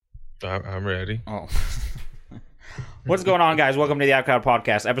I'm ready. Oh. What's going on, guys? Welcome to the Outcloud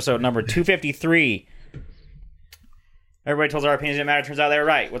Podcast, episode number 253. Everybody tells our opinions didn't matter. Turns out they're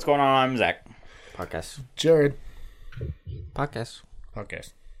right. What's going on? I'm Zach. Podcast. Jared. Podcast. I'm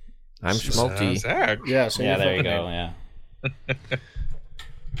I'm Schmalti. Zach. Yeah, so Yeah, there you go. Yeah.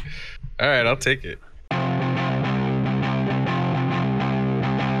 All right, I'll take it.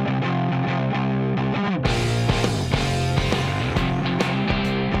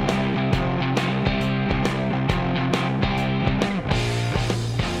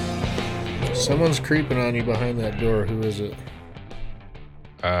 Someone's creeping on you behind that door. Who is it?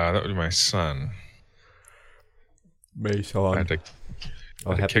 That would be my son. I had to,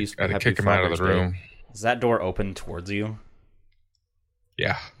 kick him out of the room. Is that door open towards you?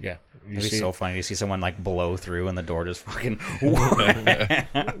 Yeah. Yeah. It'd be so funny to see someone like blow through and the door just fucking.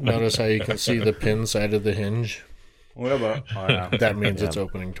 Notice how you can see the pin side of the hinge? What about? Oh, yeah. That means it's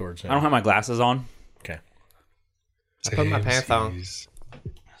opening towards him. I don't have my glasses on. Okay. I put my pants on. So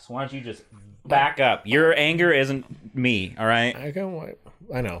why don't you just back up? Your anger isn't me, all right? I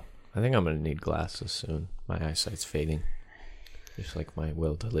know. I think I'm going to need glasses soon. My eyesight's fading. Just like my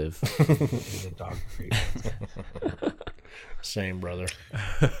will to live. Same, brother.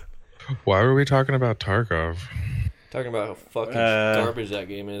 Why were we talking about Tarkov? Talking about how fucking garbage that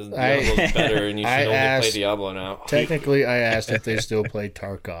game is. Diablo's better, and you should only play Diablo now. Technically, I asked if they still play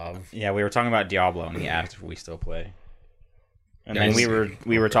Tarkov. Yeah, we were talking about Diablo, and he asked if we still play. And Yes. then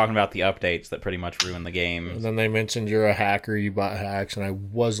we were talking about the updates that pretty much ruined the game. And then they mentioned you're a hacker, you bought hacks, and I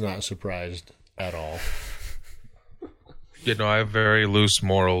was not surprised at all. You know, I have very loose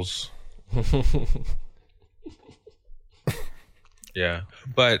morals. Yeah.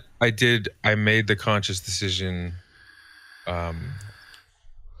 But I made the conscious decision,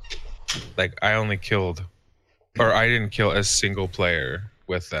 like I only killed, or I didn't kill a single player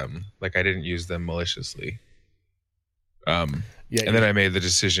with them. Like I didn't use them maliciously. Yeah, And then I made the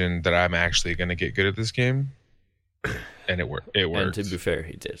decision that I'm actually going to get good at this game, and it worked. And to be fair,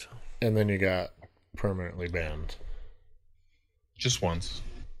 he did. And then you got permanently banned. Just once.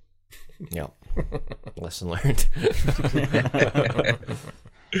 Yep. Lesson learned.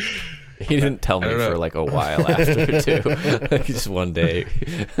 He didn't tell me for like a while after too. Like just one day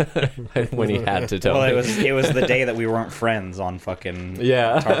when he had to tell me. It was the day that we weren't friends on fucking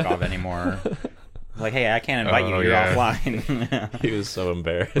Tarkov anymore. Like, hey, I can't invite you. You're offline. He was so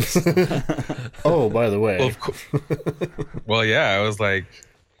embarrassed. Oh, by the way. Well, well, yeah, I was like,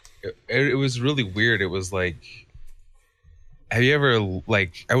 it was really weird. It was like, have you ever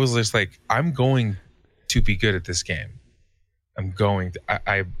like? I was just like, I'm going to be good at this game. I'm going.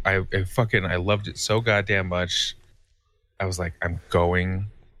 I loved it so goddamn much. I was like, I'm going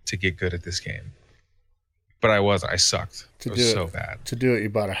to get good at this game. But I wasn't. I sucked. It was so bad. To do it, you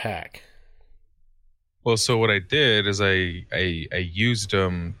bought a hack. Well, so what I did is I used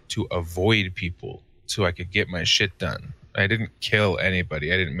them to avoid people so I could get my shit done. I didn't kill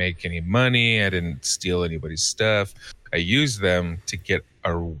anybody. I didn't make any money. I didn't steal anybody's stuff. I used them to get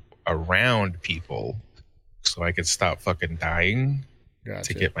around people so I could stop fucking dying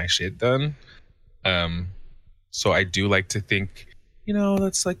to get my shit done. So I do like to think,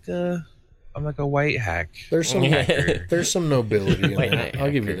 that's like I'm like a white hack. There's some hacker. There's some nobility in White that.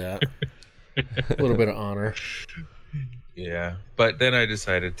 I'll give you that. A little bit of honor. Yeah, but then I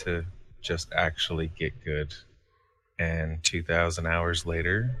decided to just actually get good. And 2,000 hours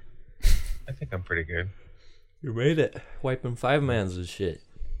later, I think I'm pretty good. You made it. Wiping 5-mans and shit.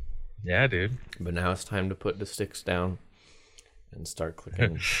 Yeah, dude. But now it's time to put the sticks down and start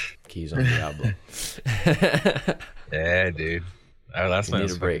clicking keys on Diablo. Yeah, dude. You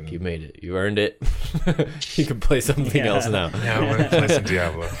need a break. You made it. You earned it. You can play something else now. Yeah, I want to play some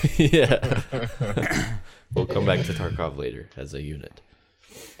Diablo. Yeah. We'll come back to Tarkov later as a unit.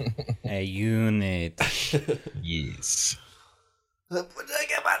 A unit. Yes.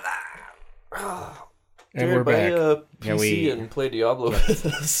 And we're back. PC and play Diablo with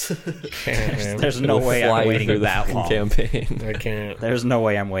us. There's no way I'm waiting through that the long. campaign. I can't. There's no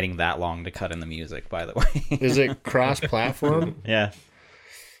way I'm waiting that long to cut in the music, by the way. Is it cross-platform? Yeah.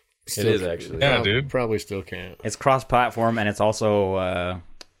 It is actually. Yeah, dude. Probably still can't. It's cross-platform, and it's also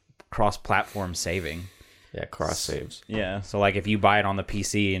cross-platform saving. Yeah, cross saves. Yeah, so like if you buy it on the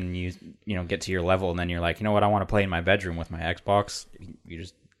PC and you get to your level, and then you're like, you know what, I want to play in my bedroom with my Xbox,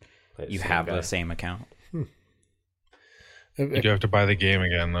 you have the same account. You do have to buy the game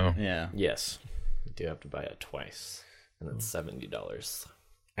again, though. Yeah. Yes. You do have to buy it twice. And it's $70.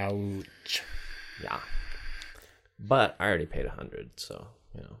 Ouch. Yeah. But I already paid $100, so,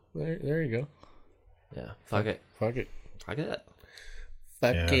 There you go. Yeah. Fuck it. Fuck it. Fuck it.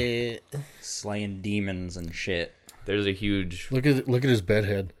 Fuck it. Slaying demons and shit. There's a huge... Look at his bed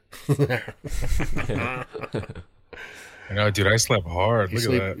head. I know, dude. I slept hard. Look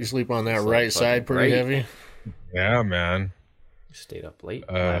at that. You sleep on that right side pretty heavy. Yeah, man. Stayed up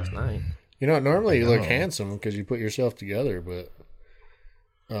late last night. You know, normally you look handsome because you put yourself together, but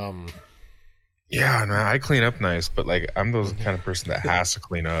yeah, man, I clean up nice, but like I'm the kind of person that has to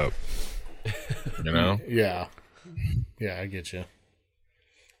clean up. You know? Yeah, I get you.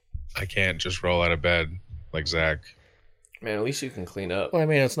 I can't just roll out of bed like Zach. Man, at least you can clean up. Well, I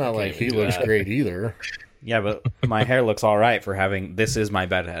mean, it's not like he looks great either. Yeah, but my hair looks all right for having. This is my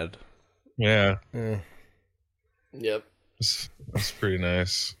bed head. Yeah. Yep. That's pretty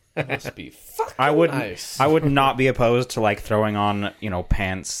nice. Must be fucking nice. I would not be opposed to like throwing on,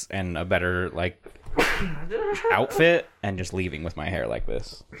 pants and a better like outfit and just leaving with my hair like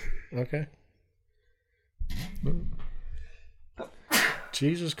this. Okay.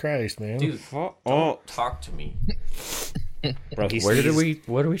 Jesus Christ, man. Dude, don't talk to me. Bro,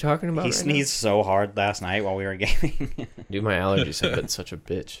 what are we talking about? He sneezed so hard last night while we were gaming. Dude, my allergies have been such a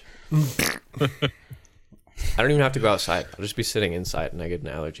bitch. I don't even have to go outside. I'll just be sitting inside and I get an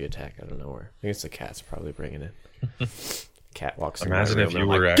allergy attack out of nowhere. I think it's the cat's probably bringing it. Cat walks in. Imagine if you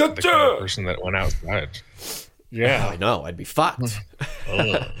were the kind of person that went outside. Yeah. I know. I'd be fucked.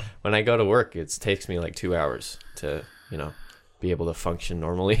 When I go to work, it takes me like 2 hours to, be able to function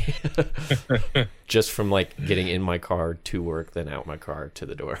normally. Just from like getting in my car to work, then out my car to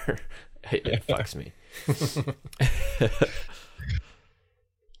the door. It fucks me.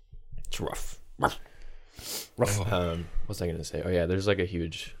 It's rough. What was I going to say? Oh yeah, there's like a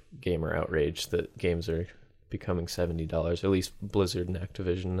huge gamer outrage that games are becoming $70. At least Blizzard and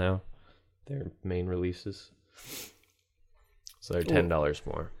Activision now, their main releases. So they're $10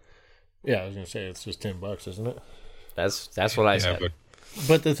 more. Yeah, I was gonna say it's just $10, isn't it? That's what I said.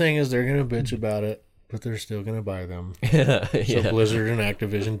 But the thing is, they're gonna bitch about it, but they're still gonna buy them. Yeah. So Blizzard and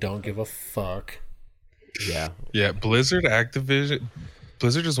Activision don't give a fuck. Yeah. Yeah, Blizzard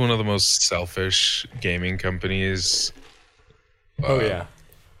is one of the most selfish gaming companies. Like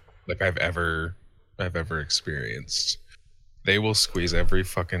I've ever experienced. They will squeeze every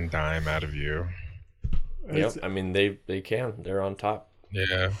fucking dime out of you. Yep. I mean, they can. They're on top.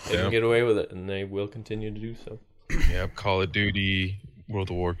 Yeah. They can get away with it, and they will continue to do so. Yep. Call of Duty, World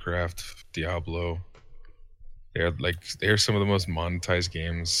of Warcraft, Diablo. They're some of the most monetized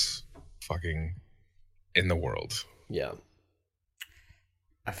games fucking in the world. Yeah.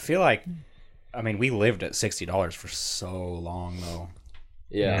 I feel like, we lived at $60 for so long though.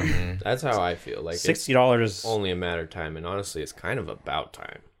 Yeah, that's how I feel. Like $60 it's only a matter of time, and honestly, it's kind of about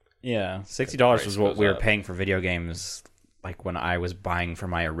time. Yeah, $60 was what we were paying for video games. Like when I was buying for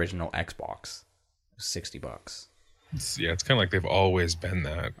my original Xbox, it was $60. It's kind of like they've always been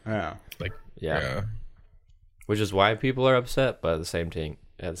that. Yeah, yeah. Which is why people are upset, but at the same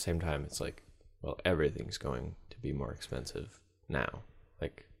time, it's like, well, everything's going to be more expensive now.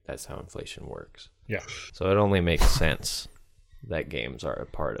 Like that's how inflation works. Yeah. So it only makes sense that games are a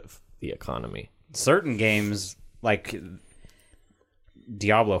part of the economy. Certain games like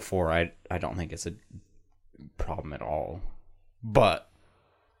Diablo 4, I don't think it's a problem at all. But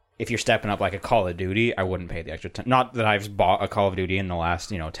if you're stepping up like a Call of Duty, I wouldn't pay the extra 10. Not that I've bought a Call of Duty in the last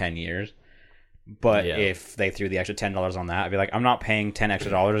 10 years, but if they threw the extra $10 on that, I'd be like, I'm not paying $10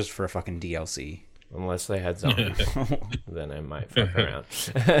 extra for a fucking DLC. Unless they had zombies, then I might fuck around.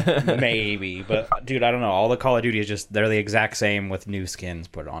 Maybe, but dude, I don't know. All the Call of Duty is they're the exact same with new skins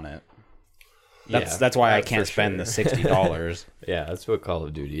put on it. That's why I can't spend the $60. Yeah, that's what Call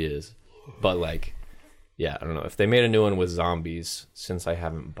of Duty is. But like, yeah, I don't know. If they made a new one with zombies, since I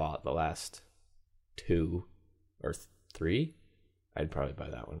haven't bought the last 2 or 3, I'd probably buy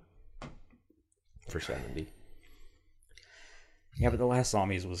that one for $70. Yeah, but the last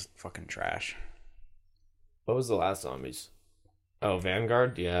zombies was fucking trash. What was the last zombies? Oh,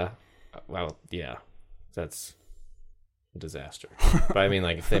 Vanguard? Yeah. Well, yeah. That's a disaster. But I mean,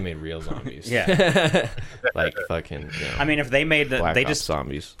 like, if they made real zombies. Yeah. Like, fucking, if they made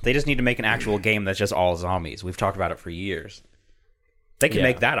zombies. They just need to make an actual game that's just all zombies. We've talked about it for years. They can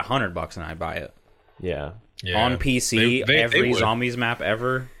make that $100 and I'd buy it. Yeah. On PC, every zombies map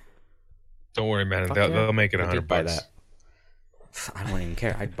ever. Don't worry, man. They'll make it $100. Buy that. I don't even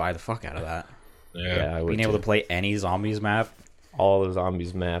care. I'd buy the fuck out of that. Yeah, I would being able to play any zombies map, all the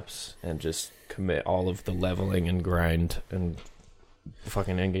zombies maps, and just commit all of the leveling and grind and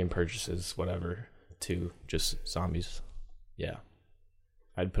fucking in-game purchases, whatever, to just zombies. Yeah,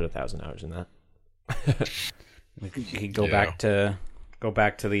 I'd put 1,000 hours in that. You could go back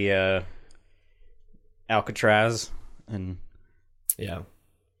to the Alcatraz and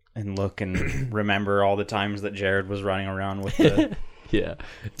and look and remember all the times that Jared was running around with the Yeah,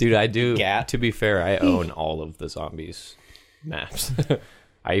 dude, I do. Gat. To be fair, I own all of the zombies maps.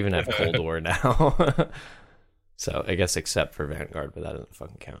 I even have Cold War now. So I guess except for Vanguard, but that doesn't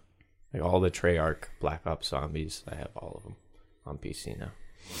fucking count. Like all the Treyarch Black Ops zombies, I have all of them on PC now.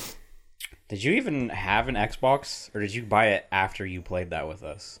 Did you even have an Xbox, or did you buy it after you played that with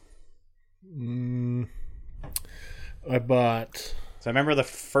us? I bought. So I remember the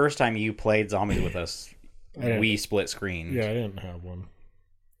first time you played zombies with us, we split screen. Yeah, I didn't have one.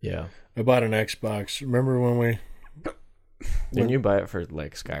 Yeah. I bought an Xbox. Remember when we? Didn't you buy it for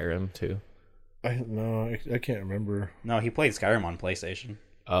like Skyrim too? I can't remember. No, he played Skyrim on PlayStation.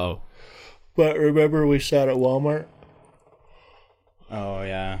 Oh. But remember we sat at Walmart? Oh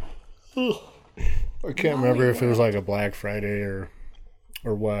yeah. I can't remember if it was like a Black Friday or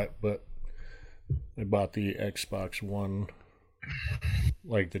what, but I bought the Xbox One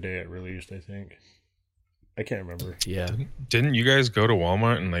like the day it released, I think. I can't remember. Yeah. Didn't you guys go to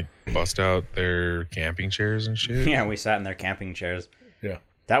Walmart and like bust out their camping chairs and shit? Yeah, we sat in their camping chairs. Yeah.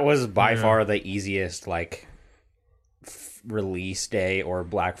 That was by far the easiest like release day or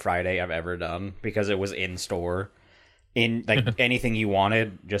Black Friday I've ever done, because it was in store. In like anything you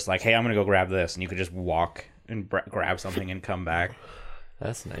wanted, just like, hey, I'm gonna go grab this, and you could just walk and grab something and come back.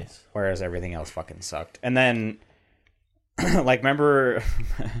 That's nice. Whereas everything else fucking sucked. And then, like, remember,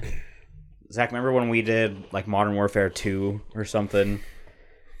 Zach, remember when we did like Modern Warfare 2 or something,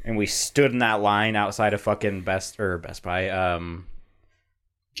 and we stood in that line outside of fucking Best Buy,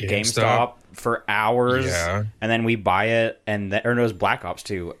 GameStop for hours, Yeah. and then we buy it, and or no, it was Black Ops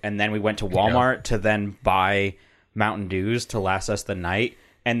 2, and then we went to Walmart to then buy Mountain Dews to last us the night,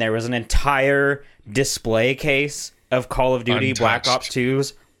 and there was an entire display case of Call of Duty Black Ops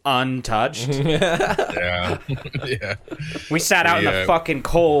 2s untouched. Yeah. Yeah. We sat out in the fucking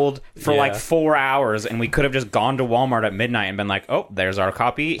cold for like 4 hours, and we could have just gone to Walmart at midnight and been like, oh, there's our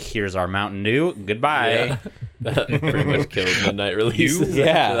copy, here's our Mountain Dew, goodbye. Yeah. That pretty much killed midnight releases.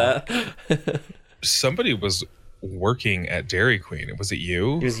 After that. Somebody was working at Dairy Queen. Was it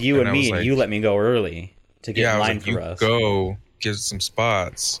you? It was you and I me, was and like, you let me go early to get yeah, in I was line like, for you us. go get some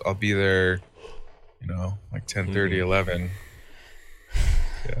spots. I'll be there, like 10:30, 11.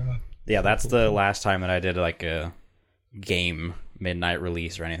 Yeah. Yeah, that's the last time that I did like a game midnight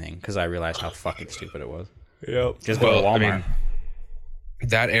release or anything, because I realized how fucking stupid it was. Yep. Just go to Walmart.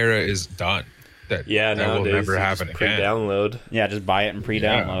 That era is done. That will nowadays never you happen just again. Pre-download. Yeah, just buy it and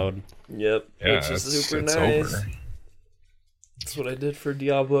pre-download. Yep. Yeah, Which is super it's nice. over. That's what I did for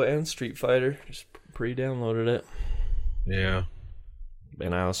Diablo and Street Fighter. Just pre-downloaded it. Yeah.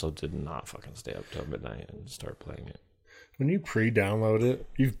 And I also did not fucking stay up till midnight and start playing it. When you pre-download it,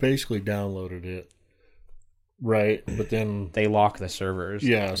 you've basically downloaded it, right? But then They lock the servers.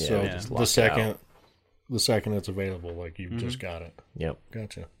 yeah, so just lock the it second it's available, like you've just got it. Yep.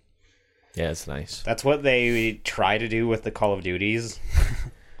 Gotcha. Yeah, it's nice. That's what they try to do with the Call of Duties.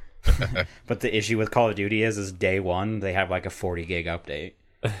 But the issue with Call of Duty is day one, they have like a 40 gig update.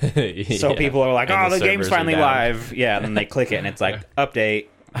 So people are like, And oh, the game's servers are finally down. live. Yeah, and then they click it and it's like, update.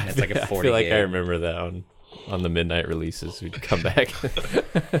 And it's like a 40 I feel like gig. I remember that on the midnight releases. We'd come back.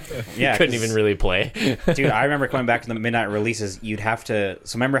 Yeah, Couldn't 'cause- even really play. Dude, I remember coming back to the midnight releases, you'd have to...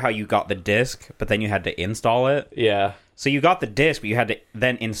 So remember how you got the disc, but then you had to install it? Yeah. So you got the disc, but you had to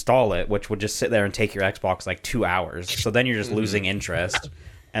then install it, which would just sit there and take your Xbox like 2 hours. So then you're just losing interest.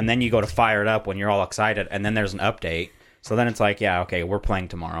 And then you go to fire it up when you're all excited, and then there's an update. So then it's like, yeah, okay, we're playing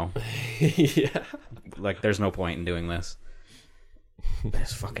tomorrow. Yeah. Like, there's no point in doing this.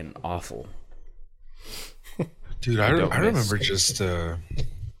 It's fucking awful. Dude, I don't remember miss- just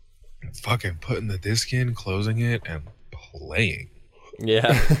fucking putting the disc in, closing it, and playing.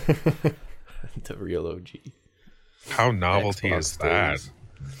 Yeah. The real OG. How novelty Xbox is that? days.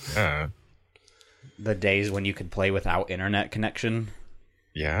 Yeah. The days when you could play without internet connection.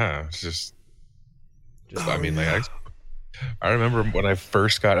 Yeah. It's just I mean, like, I remember when I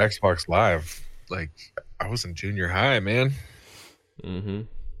first got Xbox Live, like, I was in junior high, man. Mm-hmm.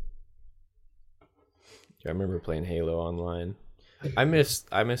 Yeah, I remember playing Halo online. I miss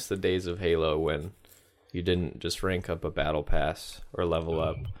the days of Halo when you didn't just rank up a battle pass or level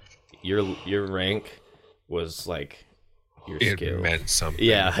up. Your rank was like your It skill. meant something.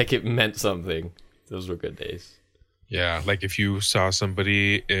 Yeah, like it meant something. Those were good days. Yeah, like if you saw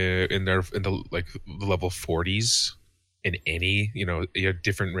somebody in the level 40s in any, you had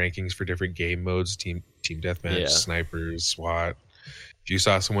different rankings for different game modes, team deathmatch, snipers, SWAT. If you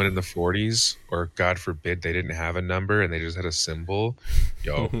saw someone in the 40s, or God forbid they didn't have a number and they just had a symbol,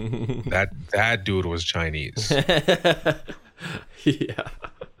 that dude was Chinese. Yeah.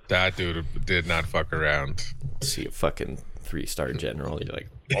 That dude did not fuck around. See a fucking 3-star general, you're like,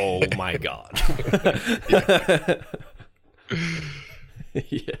 oh my god.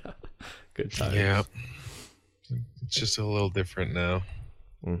 Yeah. Good times. Yeah. It's just a little different now.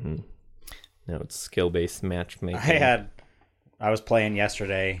 Mm-hmm. Now it's skill-based matchmaking. I was playing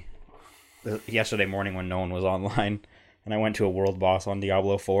yesterday morning when no one was online, and I went to a world boss on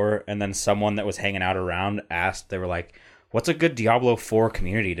Diablo 4, and then someone that was hanging out around asked, they were like, what's a good Diablo 4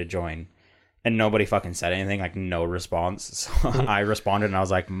 community to join? And nobody fucking said anything, like no response. So I responded and I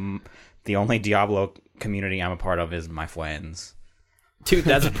was like, the only Diablo community I'm a part of is my friends. Dude,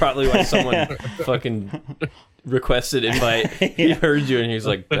 that's probably why someone fucking requested invite. He heard you and he was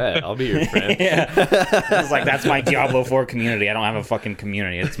like, bet, I'll be your friend. Yeah. I was like, that's my Diablo 4 community. I don't have a fucking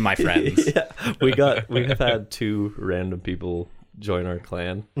community. It's my friends. Yeah. We've had 2 random people join our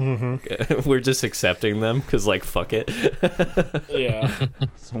clan. Mm-hmm. We're just accepting them because, like, fuck it. Yeah.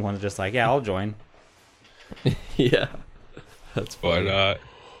 Someone's just like, yeah, I'll join. Yeah. That's funny. Why not?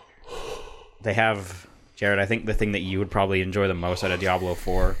 They have, Jared, I think the thing that you would probably enjoy the most out of Diablo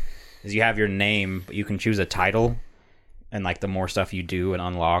 4 is you have your name, but you can choose a title, and like the more stuff you do and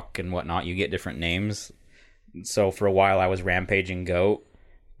unlock and whatnot, you get different names. So for a while I was Rampaging Goat,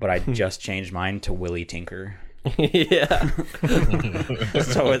 but I just changed mine to Willy Tinker. Yeah.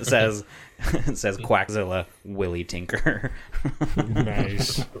 So it says Quackzilla Willy Tinker.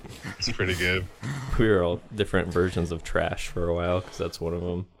 Nice. It's pretty good. We were all different versions of trash for a while because that's one of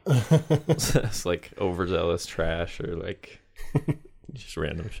them. It's like overzealous trash or like just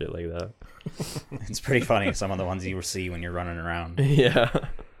random shit like that. It's pretty funny, some of the ones you see when you're running around. Yeah.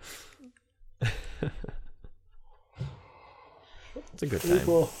 It's a good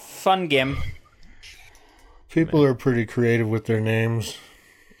time. Fun game. People are pretty creative with their names.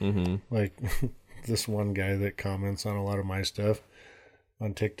 Mm-hmm. Like this one guy that comments on a lot of my stuff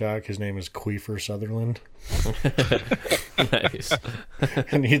on TikTok, his name is Queefer Sutherland. Nice.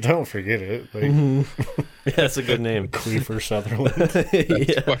 And you don't forget it. Like, Yeah, that's a good name. Queefer Sutherland.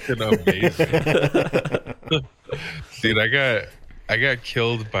 Yeah. Fucking amazing. Dude, I got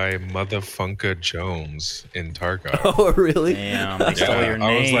killed by Motherfunka Jones in Tarkov. Oh, really? Damn, they stole your name.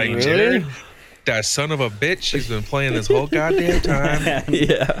 I was like, Really? Jared, that son of a bitch, he's been playing this whole goddamn time,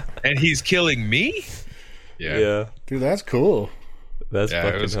 Yeah. and he's killing me? Yeah. Dude, that's cool. That's Yeah, it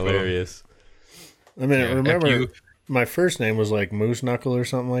fucking was cool. hilarious. I mean, Yeah, remember F you. my first name was like Moose Knuckle or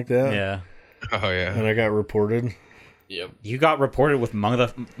something like that. Yeah. Oh, yeah. And I got reported. Yep. You got reported with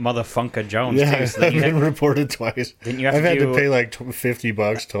Motherfunka Jones, Yeah, too. So I've you been had, reported twice. didn't you have I've to had do... to pay like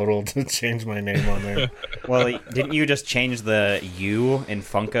 $50 total to change my name on there. Well, didn't you just change the U in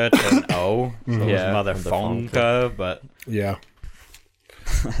Funka to an O? So Yeah, it was Motherfunka, but Yeah.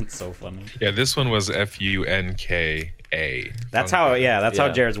 that's so funny. Yeah, this one was Funka. That's how, that's how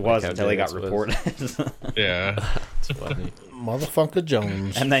Yeah, Jared's was like how until he got Jared's was. reported. Yeah. It's funny. Motherfunker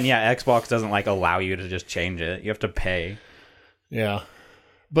Jones. And then, Xbox doesn't, like, allow you to just change it. You have to pay. Yeah.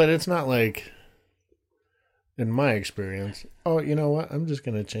 But it's not like, in my experience, oh, you know what? I'm just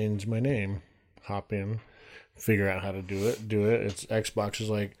going to change my name. Hop in, figure out how to do it. It's Xbox is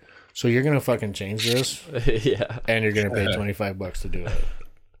like, so you're going to fucking change this? Yeah. And you're going to pay $25 to do it.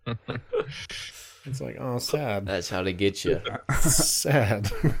 It's like, oh, sad. That's how they get you. Sad.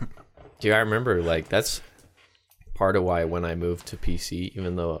 Dude, I remember, like, that's part of why when I moved to PC,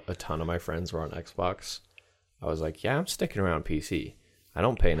 even though a ton of my friends were on Xbox, I was like, yeah, I'm sticking around PC. I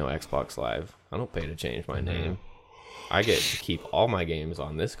don't pay no Xbox Live. I don't pay to change my name. I get to keep all my games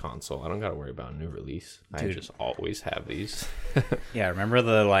on this console. I don't got to worry about a new release. I Dude. just always have these. Yeah, remember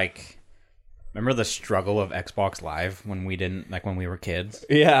the struggle of Xbox Live when we didn't, like, when we were kids?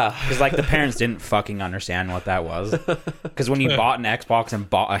 Yeah. Because, like, the parents didn't fucking understand what that was. Because when you bought an Xbox and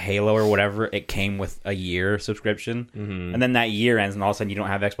bought a Halo or whatever, it came with a year subscription. Mm-hmm. And then that year ends, and all of a sudden you don't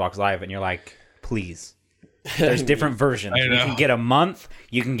have Xbox Live, and you're like, please. There's different versions. I You know. can get a month,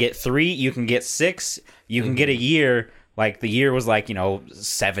 you can get 3, you can get 6, you can get a year. Like, the year was like,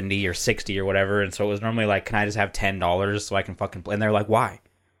 70 or 60 or whatever. And so it was normally like, can I just have $10 so I can fucking play? And they're like, why?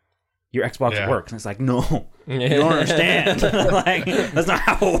 Your Xbox Yeah. works. And it's like, no, you don't understand. Like, that's not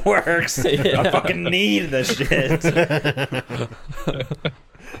how it works. I fucking need this shit.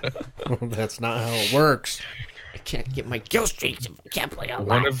 That's not how it works. I can't get my kill streaks if I can't play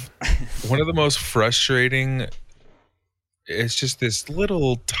One of the most frustrating, it's just this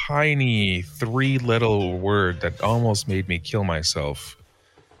little tiny 3-letter word that almost made me kill myself.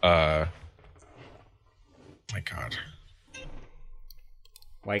 My God.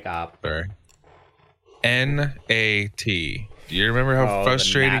 Wake up. Sorry. NAT. Do you remember how Oh,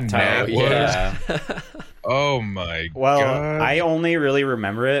 frustrating the that NATO. was? Yeah. Oh my Well, god. I only really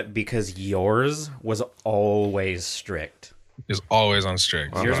remember it because yours was always strict. Is always on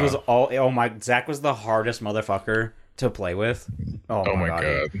strict. Yours was Zach was the hardest motherfucker to play with. Oh my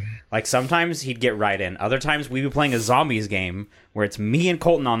god. Like sometimes he'd get right in. Other times we'd be playing a zombies game where it's me and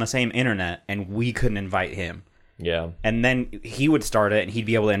Colton on the same internet and we couldn't invite him. Yeah. And then he would start it and he'd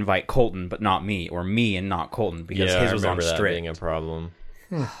be able to invite Colton but not me, or me and not Colton, because his was on strict. That being a problem.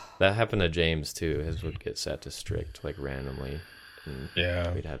 That happened to James too. His would get set to strict like randomly. And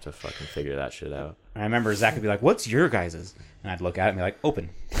Yeah. we'd have to fucking figure that shit out. I remember Zach would be like, "What's your guys's?" And I'd look at it and be like, "Open."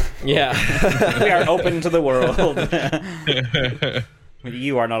 Yeah. We are open to the world.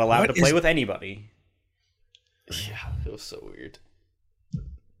 You are not allowed to play with anybody. Yeah, it was so weird.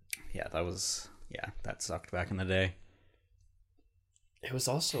 Yeah, that sucked back in the day. It was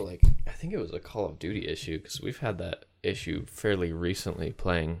also like, I think it was a Call of Duty issue, because we've had that issue fairly recently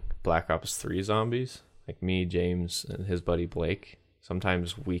playing Black Ops 3 zombies. Like me, James, and his buddy Blake.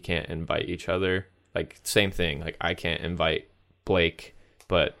 Sometimes we can't invite each other. Like, same thing. Like, I can't invite Blake,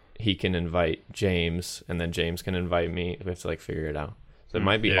 but he can invite James, and then James can invite me. We have to, like, figure it out. So it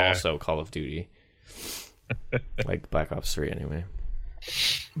might be also Call of Duty. Like Black Ops 3 anyway.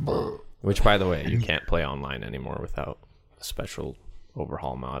 Which, by the way, you can't play online anymore without a special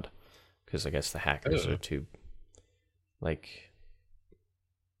overhaul mod, because I guess the hackers are too, like,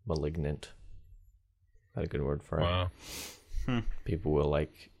 malignant. That's a good word for it. Wow. People will,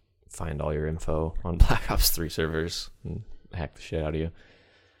 like, find all your info on Black Ops 3 servers and hack the shit out of you.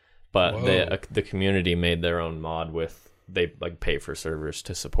 But the community made their own mod with, they, like, pay for servers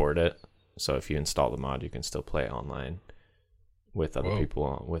to support it. So if you install the mod, you can still play online with other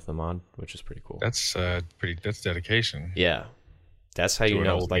people with the mod, which is pretty cool. That's that's dedication. Yeah. That's how you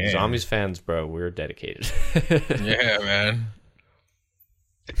know, like, Zombies fans, bro, we're dedicated. Yeah, man.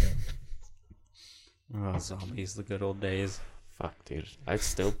 Oh, zombies, the good old days. Fuck, dude. I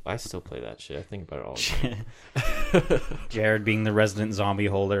still play that shit. I think about it all the time. Jared being the resident zombie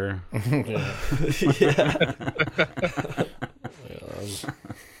holder. Yeah,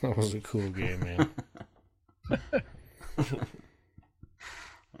 that was a cool game, man.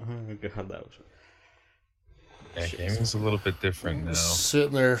 Oh god, that was. Yeah, gaming's a little bit different now.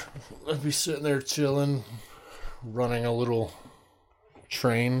 I'd be sitting there chilling, running a little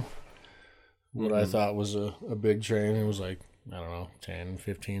train. What I thought was a big train. It was like, I don't know, 10,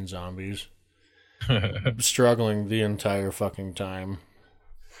 15 zombies. Struggling the entire fucking time.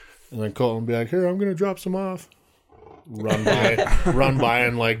 And then Colton would be like, "Here, I'm going to drop some off." Run by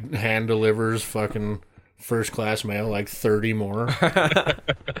and, like, hand delivers fucking first class mail, like 30 more.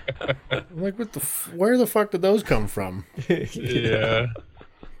 I'm like, where the fuck did those come from? Yeah.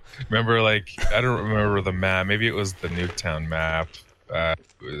 Remember, like, I don't remember the map. Maybe it was the Nuketown map.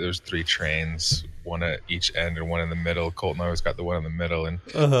 There's 3 trains, one at each end and one in the middle. Colton always got the one in the middle, and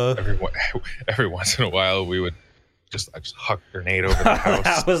every once in a while we would just huck a grenade over the house.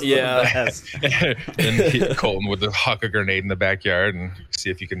 That was the best. And Colton would just huck a grenade in the backyard and see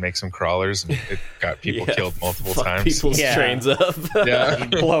if you could make some crawlers. And it got people killed multiple times. People's trains up. Yeah. You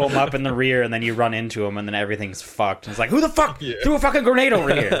blow them up in the rear, and then you run into them, and then everything's fucked. And it's like, who the fuck threw a fucking grenade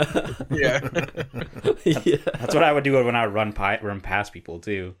over here? That's what I would do when I would run past people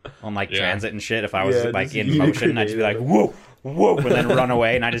too, on like transit and shit. If I was like in motion, I'd just be like, whoa, whoa, and then run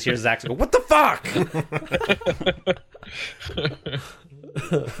away, and I just hear Zach go, "What the fuck?"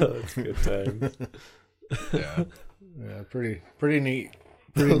 That's good times. Yeah, pretty neat.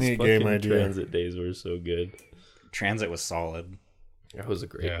 Pretty neat game idea. Transit days were so good. Transit was solid. That was a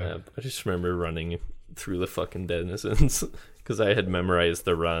great map. I just remember running through the fucking denizens because I had memorized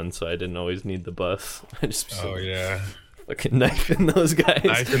the run, so I didn't always need the bus. I just fucking knifing those guys.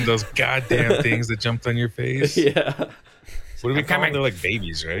 Knifing those goddamn things that jumped on your face. Yeah. What do we call them? They're like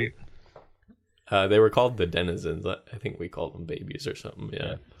babies, right? They were called the denizens. I think we called them babies or something.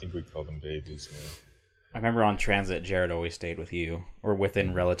 Yeah. I think we called them babies. Yeah. I remember on transit, Jared always stayed with you, or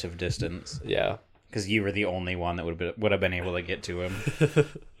within relative distance. Yeah. Because you were the only one that would have been able to get to him.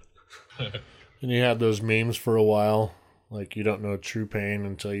 And you had those memes for a while, like, you don't know true pain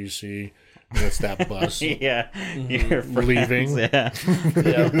until you see it's that bus. Yeah, your friends, leaving. Yeah,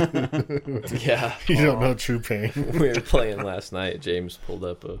 Yeah. You don't know true pain. We were playing last night. James pulled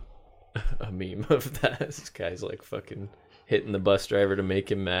up a meme of that. This guy's like fucking hitting the bus driver to make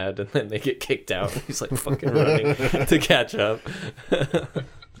him mad, and then they get kicked out. And he's like fucking running to catch up.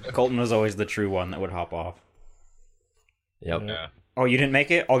 Colton was always the true one that would hop off. Yep. Yeah. Oh, you didn't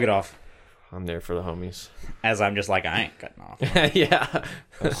make it? I'll get off. I'm there for the homies. As I'm just like, I ain't cutting off. Yeah.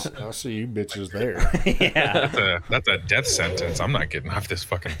 I'll see you bitches there. Yeah. That's a death sentence. I'm not getting off this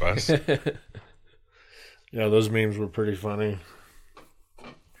fucking bus. Yeah, those memes were pretty funny.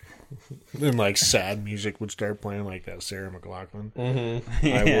 Then like sad music would start playing, like that Sarah McLachlan. Mm-hmm.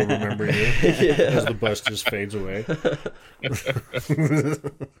 I will remember you as the bus just fades away.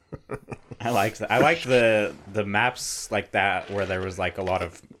 I liked that. I liked the maps like that where there was like a lot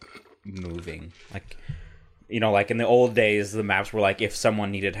of moving. Like, you know, like in the old days, the maps were like if someone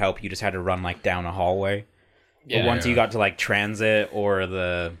needed help, you just had to run like down a hallway. But once you got to like Transit or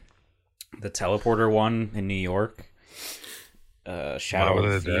the teleporter one in New York, Shadow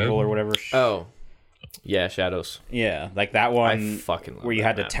of Evil or whatever. Oh, yeah, Shadows. Yeah, like that one. I fucking love where you that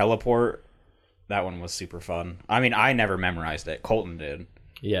had to map. teleport. That one was super fun. I mean, I never memorized it. Colton did.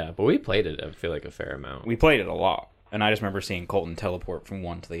 Yeah, but we played it, I feel like, a fair amount. We played it a lot, and I just remember seeing Colton teleport from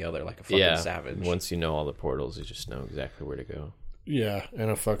one to the other like a fucking savage. Once you know all the portals, you just know exactly where to go. Yeah, and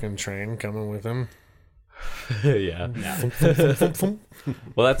a fucking train coming with him. Yeah.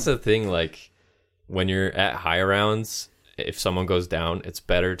 Well, that's the thing, like, when you're at high rounds, if someone goes down, it's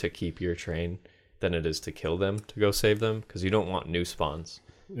better to keep your train than it is to kill them to go save them, because you don't want new spawns.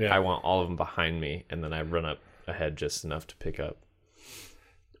 Yeah. I want all of them behind me, and then I run up ahead just enough to pick up.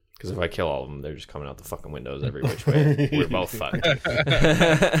 Because if I kill all of them, they're just coming out the fucking windows every which way. We're both fucked.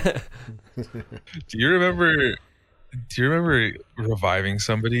 Do you remember reviving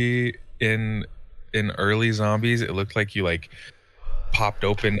somebody in early zombies? It looked like you like popped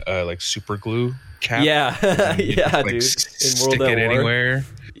open a like super glue cap. Yeah, yeah, like, dude. Stick it anywhere.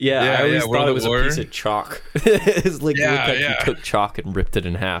 Yeah, I always World thought it at was War. a piece of chalk. It's like, it looked like Yeah. you took chalk and ripped it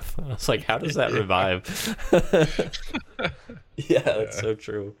in half. I was like, how does that revive? Yeah, that's so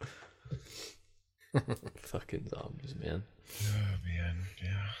true. Fucking zombies, man. Oh man, yeah.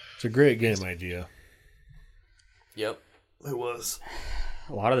 It's a great game idea. Yep, it was.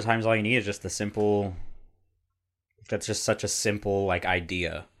 A lot of the times, all you need is just the simple. That's just such a simple like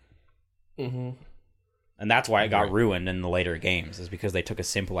idea, Mm-hmm. and that's why it got ruined in the later games. Is because they took a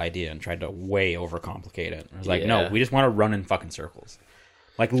simple idea and tried to way overcomplicate it. It was like, no, Yeah. we just want to run in fucking circles.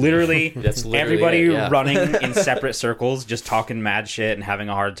 Like literally, That's literally everybody it, yeah. running in separate circles, just talking mad shit and having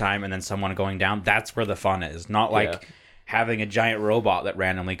a hard time, and then someone going down. That's where the fun is. Not like Yeah. having a giant robot that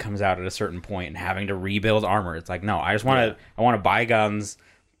randomly comes out at a certain point and having to rebuild armor. It's like, no, I just want to. I want to buy guns,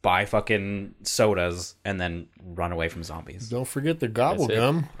 buy fucking sodas, and then run away from zombies. Don't forget the gobble That's it.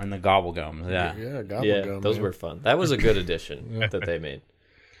 gum. And the gobble gums, yeah. Yeah, gobble Yeah, gum. those man. were fun. That was a good addition that they made.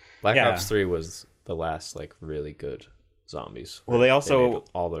 Black Yeah. Ops 3 was the last, like, really good zombies. Well, they also made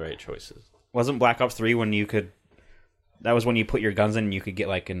all the right choices. wasn't Black Ops 3 when you could. That was when you put your guns in and you could get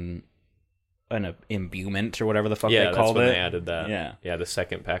like an imbuement or whatever the fuck Yeah, they that's called when it. they added that. Yeah. Yeah, the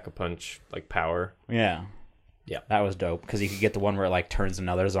second pack-a-punch, like, power. Yeah. Yeah. That was dope because you could get the one where it like turns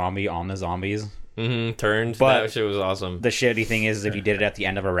another zombie on the zombies. Mm-hmm, turned. But that shit was awesome. The shitty thing is if you did it at the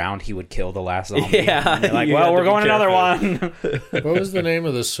end of a round, he would kill the last zombie. Yeah, And you're like, you well, had to we're be going another careful. one. What was the name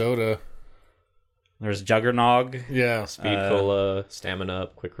of the soda? There's Juggernog. Yeah. Speed Cola, Stamina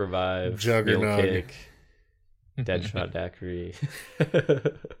Up, Quick Revive, Juggernog. Meal Kick, Deadshot Daiquiri.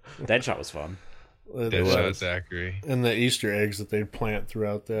 Deadshot was fun. Deadshot Zachary. And the Easter eggs that they'd plant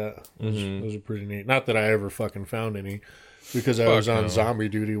throughout that. Those are pretty neat. Not that I ever fucking found any, because I was on no. zombie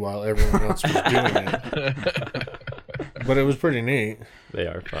duty while everyone else was doing it. But it was pretty neat. They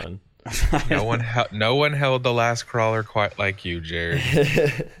are fun. No one held the last crawler quite like you, Jared.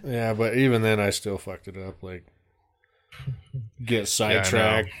 Yeah, but even then I still fucked it up. Like, get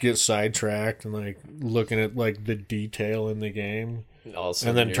sidetracked, and like looking at like the detail in the game.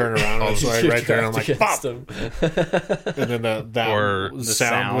 And then turn around and it's like right there and I'm like, pop! And then that Or the the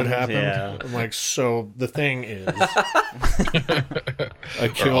sound would sound, happen. yeah. I'm like, so the thing is, I Or all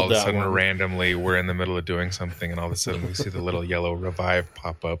killed of a that sudden, one. randomly, we're in the middle of doing something, and all of a sudden, we see the little yellow revive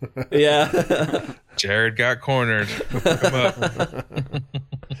pop up. Yeah. Jared got cornered. Come up.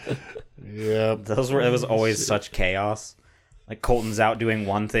 Yep. It was always such chaos. Like Colton's out doing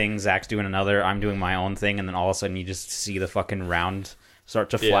one thing, Zach's doing another, I'm doing my own thing, and then all of a sudden you just see the fucking round start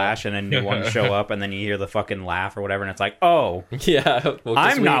to flash, and then new ones show up, and then you hear the fucking laugh or whatever, and it's like, oh, Yeah. Well, 'cause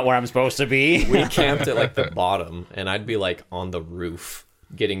I'm not where I'm supposed to be. We camped at like the bottom, and I'd be like on the roof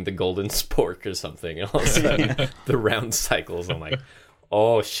getting the golden spork or something, and all of a sudden the round cycles. I'm like,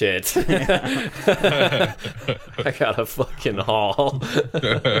 oh shit. I got a fucking haul.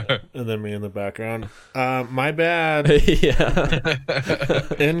 And then me in the background. My bad. Yeah.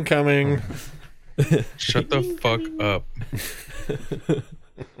 Incoming. Shut the fuck up.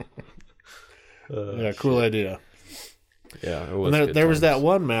 Yeah, cool idea. Yeah, it And was. there was that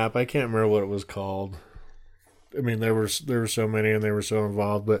one map. I can't remember what it was called. I mean, there were so many and they were so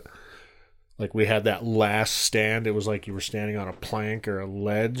involved, but like we had that last stand. It was like you were standing on a plank or a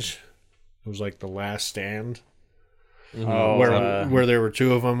ledge, It was like The Last Stand. Oh, Where there were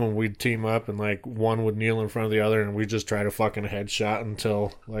two of them and we'd team up and like one would kneel in front of the other and we'd just try to fucking headshot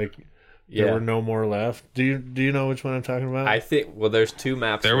until like there were no more left. Do you know which one I'm talking about? I think there's two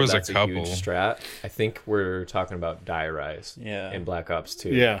maps. There was that's a couple. huge strat. I think we're talking about Die Rise. Yeah. In Black Ops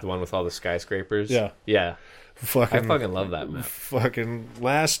 2. Yeah. The one with all the skyscrapers. Yeah. Yeah. I fucking love that map. fucking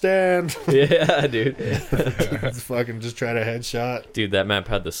Last Stand. Yeah, dude. Fucking just try to headshot. Dude, that map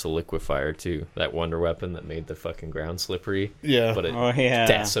had the soliquifier too. That wonder weapon that made the fucking ground slippery. Yeah. But it yeah.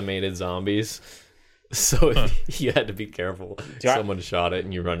 decimated zombies. So you had to be careful. Someone shot it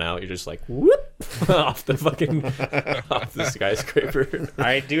and you run out, you're just like whoop off the skyscraper.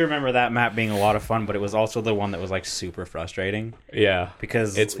 I do remember that map being a lot of fun, but it was also the one that was like super frustrating. Yeah.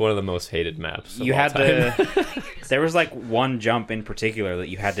 Because it's one of the most hated maps. You had to there was like one jump in particular that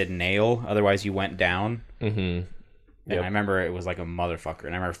you had to nail, otherwise you went down. Mm-hmm. And I remember it was like a motherfucker.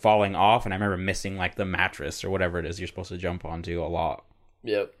 And I remember falling off and I remember missing like the mattress or whatever it is you're supposed to jump onto a lot.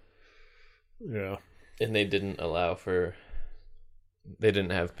 Yep. Yeah. And they didn't have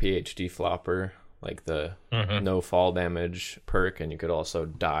PhD flopper, like the no fall damage perk, and you could also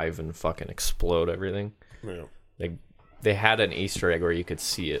dive and fucking explode everything. Yeah. They had an Easter egg where you could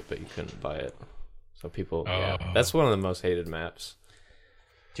see it, but you couldn't buy it. So people, that's one of the most hated maps.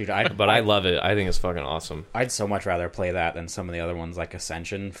 Dude, I love it. I think it's fucking awesome. I'd so much rather play that than some of the other ones like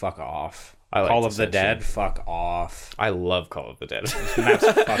Ascension. Fuck off. I Call liked of the Ascension. Dead. Fuck off. I love Call of the Dead. Maps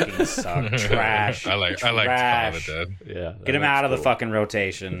fucking suck. Trash. I like Call of Trash. the Dead. Yeah, Get him out of the fucking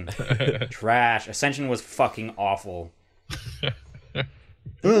rotation. Trash. Ascension was fucking awful.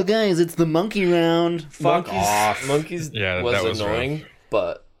 Oh, guys, it's the monkey round. Fuck off. Monkeys Yeah, was that was annoying, rough.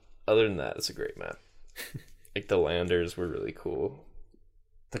 but other than that, it's a great map. Like the landers were really cool.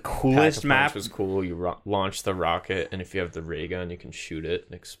 The coolest Pack-a-Punch map was cool. You launch the rocket, and if you have the ray gun, you can shoot it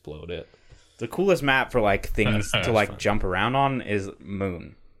and explode it. The coolest map for like things to like jump around on is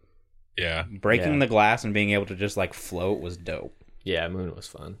Moon. Yeah. Breaking the glass and being able to just like float was dope. Yeah, Moon was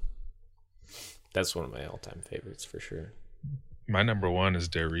fun. That's one of my all-time favorites for sure. My number one is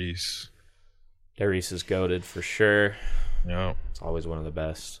Darius. Darius is goated for sure. Yeah. It's always one of the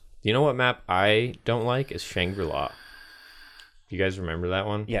best. You know what map I don't like is Shangri-La. Do you guys remember that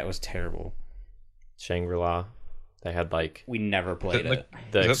one? Yeah, it was terrible. Shangri-La. They had like We never played Is it.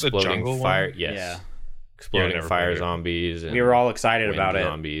 the that the exploding jungle fire. one? Yes. Yeah. Exploding never fire played it. zombies. And We were all excited wind about it.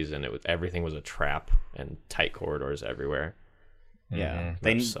 zombies, and everything was a trap and tight corridors everywhere. Yeah. That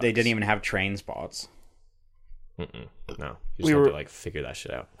They sucks. didn't even have train spots. Mm-mm. No, you just We have were- to like figure that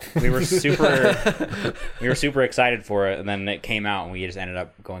shit out. We were super excited for it, and then it came out, and we just ended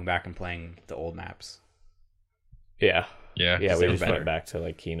up going back and playing the old maps. Yeah, Yeah. yeah. they We were just better. went back to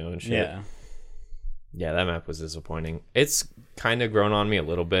like Kino and shit. Yeah. Yeah, that map was disappointing. It's kind of grown on me a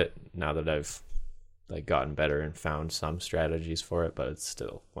little bit now that I've like gotten better and found some strategies for it, but it's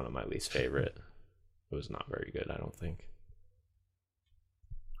still one of my least favorite. It was not very good, I don't think.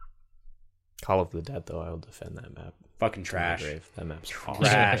 Call of the Dead, though, I'll defend that map. Fucking To my trash. grave. That map's awesome.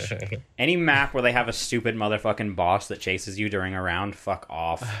 Trash. Any map where they have a stupid motherfucking boss that chases you during a round, fuck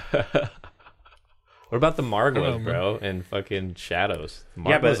off. What about the Margwas, man. bro, and fucking Shadows? The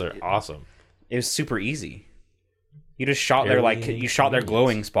Yeah, Margwas but- are awesome. It was super easy. You just shot their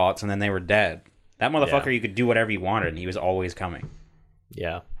glowing spots, and then they were dead. That motherfucker, Yeah. you could do whatever you wanted, and he was always coming.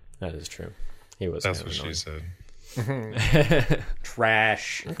 Yeah, that is true. He was. That's kinda what she said.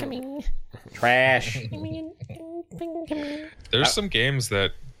 Trash. Trash. There's some games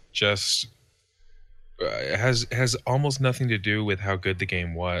that just has almost nothing to do with how good the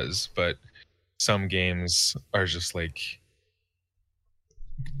game was, but some games are just like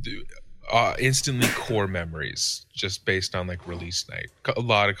instantly core memories just based on like release night. A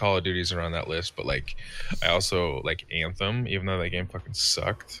lot of Call of Duties are on that list, but like I also like Anthem, even though that game fucking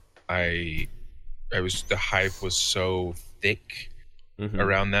sucked. The hype was so thick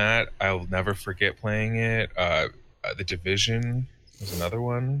around that. I'll never forget playing it. The Division was another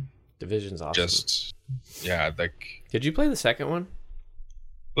one. Division's awesome. Just like Did you play the second one?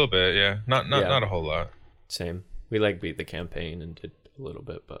 a little bit, yeah. Not a whole lot. Same. We like beat the campaign and did a little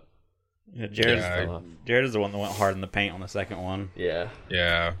bit, but Yeah, Yeah, Jared is the one that went hard in the paint on the second one. yeah.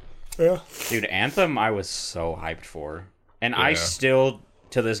 Yeah. Dude, Anthem, I was so hyped for. And I Yeah. still,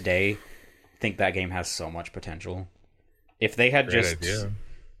 to this day, think that game has so much potential. If they had Great just idea.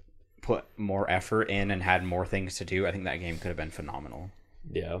 put more effort in and had more things to do, I think that game could have been phenomenal.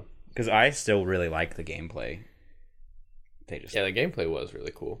 Yeah. Because I still really like the gameplay. They just, Yeah, the gameplay was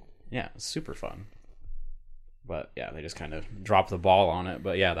really cool. yeah, it's super fun. But yeah, they just kind of dropped the ball on it.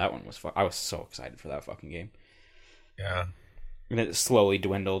 But yeah, that one was fun. I was so excited for that fucking game. Yeah. And it slowly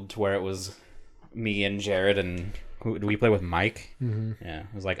dwindled to where it was me and Jared and who did we play with? Mike? Mm-hmm. Yeah, it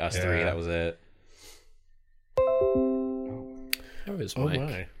was like us three. That was it. How is Oh Mike?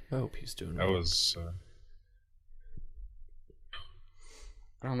 my. I hope he's doing That well. was.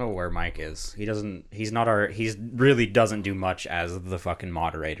 I don't know where Mike is. He's not our. He's really doesn't do much as the fucking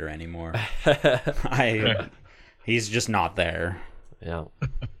moderator anymore. He's just not there. Yeah.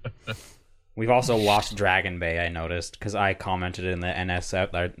 We've also lost Dragon Bay. I noticed because I commented in the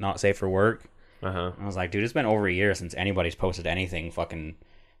NSF not safe for work. Uh-huh. I was like, dude, it's been over a year since anybody's posted anything. Fucking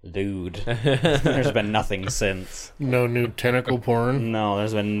dude, there's been nothing since. No new tentacle porn. No,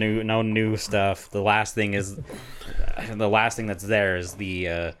 there's been no new stuff. The last thing that's there is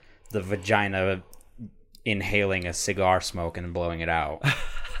the vagina inhaling a cigar smoke and blowing it out.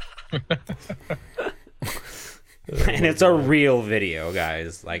 And it's a real video,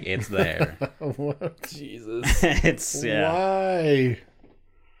 guys. Like, it's there. What? Jesus. It's Why?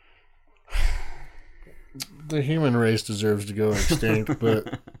 The human race deserves to go extinct,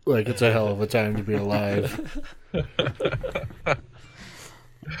 but like it's a hell of a time to be alive.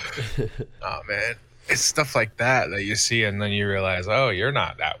 Oh man, it's stuff like that you see, and then you realize, oh, you're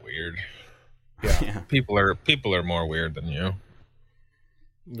not that weird. Yeah. People are more weird than you.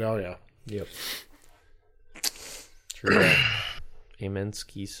 Oh yeah. Yep. True. Amen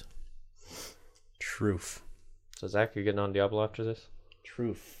skis. Truth. So Zach, you're getting on Diablo after this?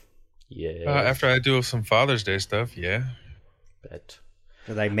 Truth. Yeah. After I do some Father's Day stuff, yeah. Bet.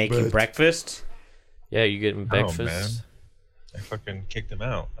 Did they make you breakfast? Yeah, you getting breakfast? man. I fucking kicked him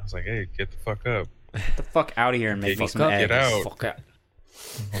out. I was like, hey, get the fuck up. Get the fuck out of here and make me some eggs. Get out. Fuck out.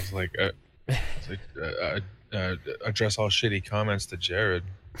 I was like, address all shitty comments to Jared.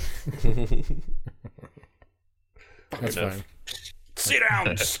 That's fine. Sit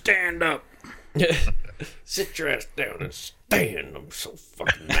down, stand up. Sit your ass down and stand. I'm so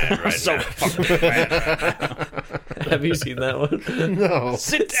fucking mad right So now. fucking mad. Have you seen that one? No.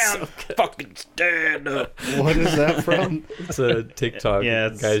 Sit down, fucking stand up. What is that from? It's a TikTok. Yeah,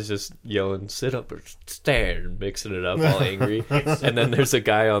 it's- Guy's just yelling, sit up or stand, mixing it up all angry. And then there's a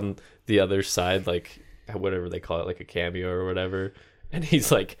guy on the other side, like, whatever they call it, like a cameo or whatever. And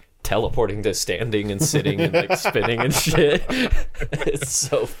he's like teleporting to standing and sitting and like spinning and shit. It's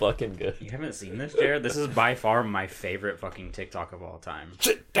so fucking good. You haven't seen this, Jared? This is by far my favorite fucking TikTok of all time.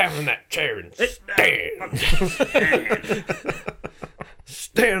 Sit down in that chair and stand.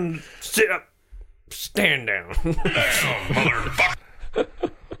 Stand. Sit up. Stand down. Down, motherfucker.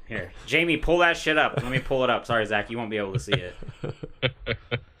 Here, Jamie, pull that shit up. Let me pull it up. Sorry, Zach, you won't be able to see it.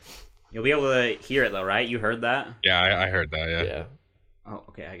 You'll be able to hear it though, right? You heard that? Yeah, I heard that, yeah. Yeah. Oh,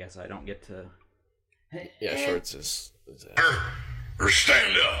 okay. I guess I don't get to. Yeah, Shorts is Or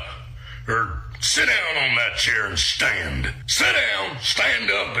stand up. Or sit down on that chair and stand. Sit down,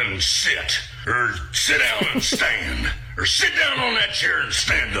 stand up and sit. Or sit down and stand. Or sit down on that chair and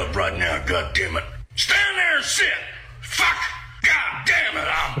stand up right now, goddammit. Stand there and sit. Fuck. God damn it,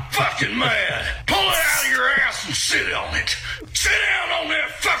 I'm fucking mad. Pull it out of your ass and sit on it. Sit down on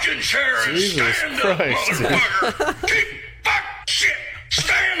that fucking chair and Jesus stand Christ. up, motherfucker. Keep fuck shit.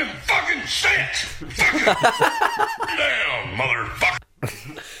 Stand and fucking sit. Fucking down, motherfucker.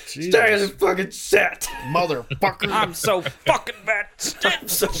 Jesus. Fucking sit. Motherfucker. I'm so fucking mad. Sit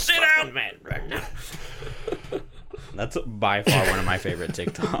down, man, right now. That's by far one of my favorite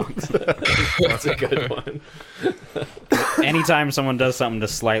TikToks. That's a good one. Anytime someone does something to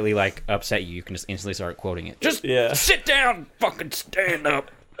slightly like upset you, you can just instantly start quoting it. Just Yeah. sit down, fucking stand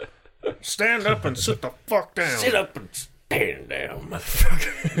up. Stand up and sit the fuck down. Sit up and stand down,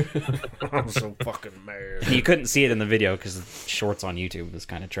 motherfucker. I'm so fucking mad. You couldn't see it in the video because the shorts on YouTube is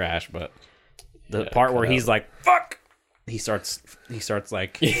kind of trash, but the part where he's like, fuck, he starts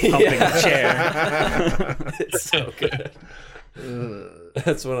like humping the chair. It's so good.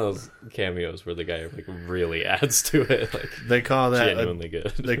 That's one of those cameos where the guy like really adds to it, like They call that genuinely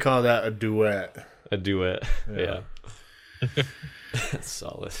good. they call that a duet. A duet. Yeah. That's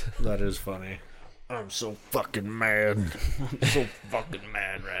solid. That is funny. I'm so fucking mad. I'm so fucking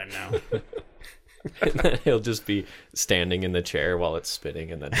mad right now. And then he'll just be standing in the chair while it's spinning,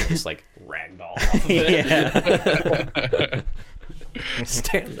 and then he'll just like ragdoll off of it. Yeah.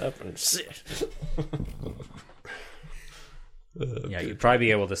 Stand up and sit. Yeah, you'd probably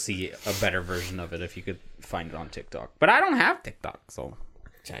be able to see a better version of it if you could find it on TikTok. But I don't have TikTok, so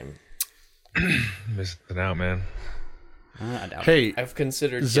Time. Missing out, man. I doubt it. Hey, I've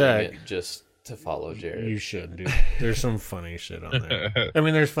considered Zach. getting it just to follow Jared. you should, dude. There's some funny shit on there. I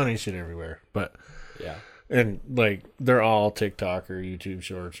mean, there's funny shit everywhere, but Yeah. and like they're all TikTok or YouTube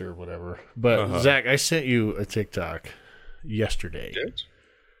Shorts or whatever. But Zach, I sent you a TikTok. yesterday, Did?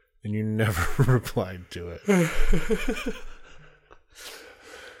 and you never replied to it.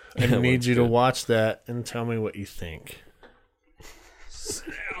 I need you to watch that and tell me what you think.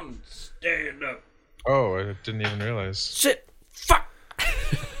 Stand up. Oh, I didn't even realize. Shit. Fuck.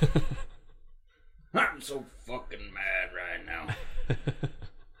 I'm so fucking mad right now.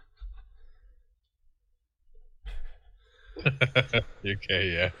 Okay,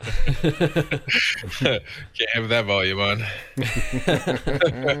 yeah. Can't have that volume on.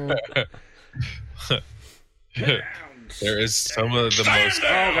 There is some of the most.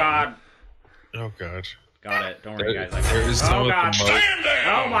 Oh god. Oh god. Got it. Don't worry, There, guys. there is some Oh, of God. the most. Stand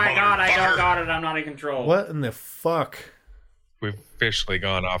down, Oh my god, I don't motherfucker. got it. I'm not in control. What in the fuck? We've officially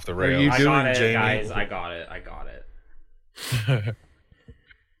gone off the you rails. I got doing, it, Jamie? guys. I got it. I got it.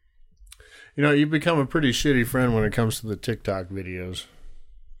 You know, you've become a pretty shitty friend when it comes to the TikTok videos.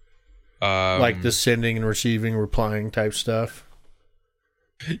 Like the sending and receiving, replying type stuff.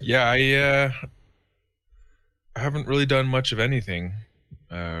 Yeah, I haven't really done much of anything.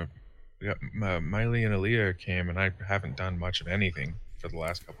 We got Miley and Aaliyah came, and I haven't done much of anything for the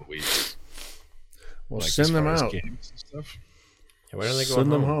last couple of weeks. Well, Like, send as them far as out. games and stuff. Yeah, why don't they go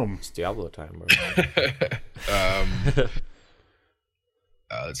Send them home. It's Diablo time, bro.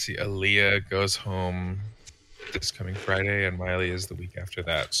 Let's see. Aaliyah goes home this coming Friday, and Miley is the week after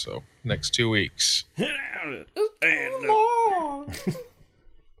that. So next 2 weeks.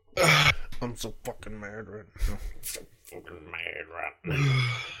 I'm so fucking mad right now.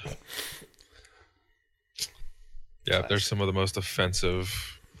 Yeah, there's some of the most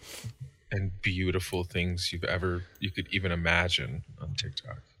offensive and beautiful things you could even imagine on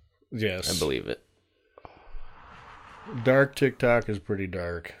TikTok. Yes. I believe it. Dark TikTok is pretty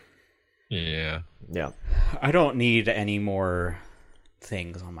dark. Yeah. Yeah. I don't need any more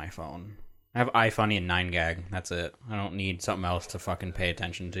things on my phone. I have iFunny and 9gag. That's it. I don't need something else to fucking pay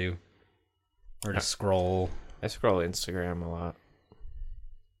attention to. Or to scroll. I scroll Instagram a lot.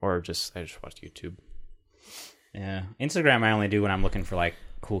 Or I just watch YouTube. Yeah. Instagram I only do when I'm looking for like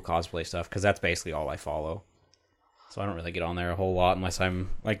cool cosplay stuff, because that's basically all I follow. So I don't really get on there a whole lot unless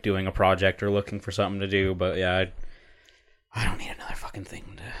I'm like doing a project or looking for something to do. But yeah, I don't need another fucking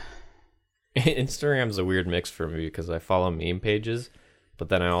thing to... Instagram's a weird mix for me because I follow meme pages, but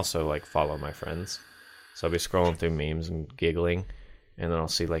then I also like follow my friends. So I'll be scrolling through memes and giggling, and then I'll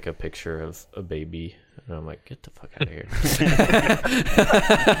see like a picture of a baby, and I'm like, get the fuck out of here.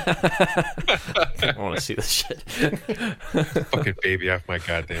 I want to see this shit. Fucking baby off my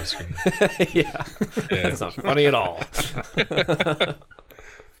goddamn screen. Yeah. That's not funny at all.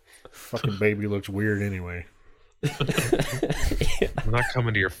 Fucking baby looks weird anyway. I'm not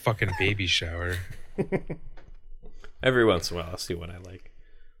coming to your fucking baby shower. Every once in a while I'll see when I like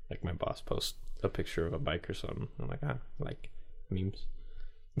my boss posts a picture of a bike or something. I'm like, I like memes.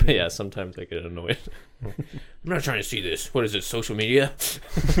 But yeah, sometimes I get annoyed. I'm not trying to see this. What is it, social media?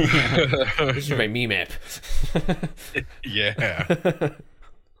 This is my meme app. Yeah.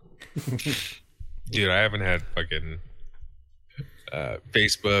 Dude, I haven't had fucking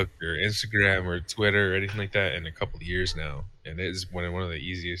Facebook or Instagram or Twitter or anything like that in a couple of years now. And it is one of the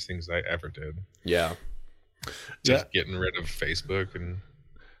easiest things I ever did. Yeah. Just getting rid of Facebook and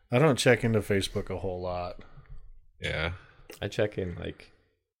I don't check into Facebook a whole lot. yeah. I check in like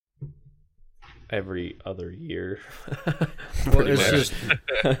every other year. Well, it's just,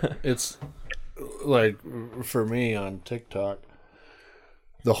 it's like for me on TikTok,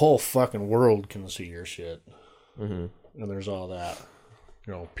 the whole fucking world can see your shit. Mm-hmm. And there's all that,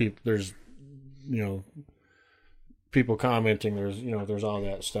 there's, people commenting, there's all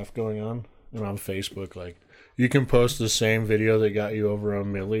that stuff going on. And on Facebook, like, you can post the same video that got you over a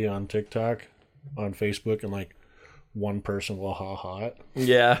milli on TikTok on Facebook, and like one person will ha it.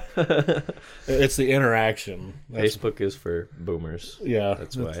 Yeah. It's the interaction. Facebook is for boomers. Yeah,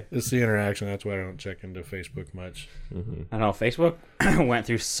 That's why. It's the interaction. That's why I don't check into Facebook much. Mm-hmm. I don't know. Facebook went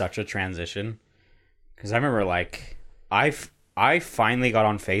through such a transition, because I remember like I finally got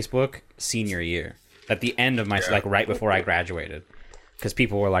on Facebook senior year at the end of my like right before I graduated, because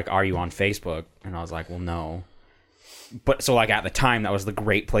people were like, "Are you on Facebook?" And I was like, "Well, no." But so like at the time, that was the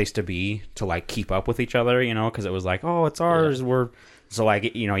great place to be to like keep up with each other, because it was like, "Oh, it's ours." We're so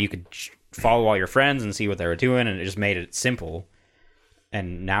like you could follow all your friends and see what they were doing, and it just made it simple.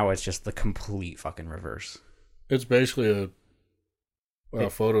 And now it's just the complete fucking reverse. It's basically a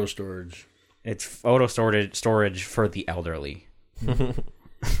photo storage. It's photo storage for the elderly.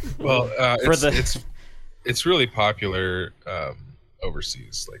 Well, For it's really popular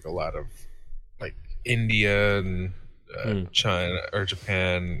overseas, like a lot of like India and China or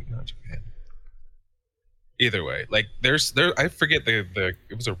Japan, not Japan. Either way, like there I forget the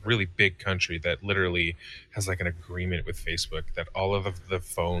it was a really big country that literally has like an agreement with Facebook that all of the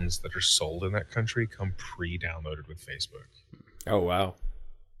phones that are sold in that country come pre-downloaded with Facebook. Oh wow,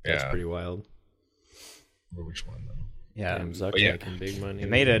 that's Yeah. pretty wild. Or which one though? Yeah, Damn, Zuck yeah. making big money. it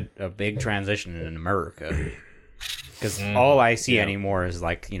made a big transition in America because all I see anymore is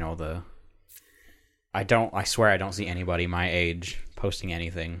like I swear I don't see anybody my age posting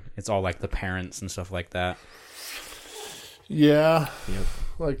anything. It's all like the parents and stuff like that. Yeah. Yep.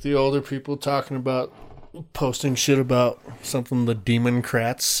 Like the older people talking about posting shit about something the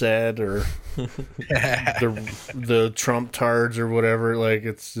Democrats said or the Trump tards or whatever. Like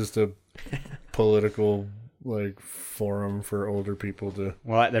it's just a political like forum for older people to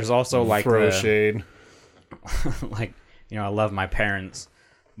Well, there's also like throw the, shade. like I love my parents,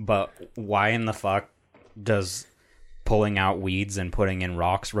 but why in the fuck does pulling out weeds and putting in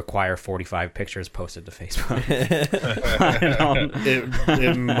rocks require 45 pictures posted to Facebook? I don't,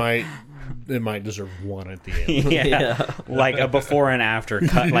 It might deserve one at the end. yeah, like a before and after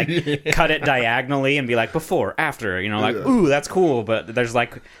cut, like cut it diagonally and be like before, after, like ooh, that's cool, but there's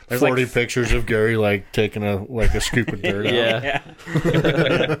 40 pictures of Gary like taking a scoop of dirt out. Yeah.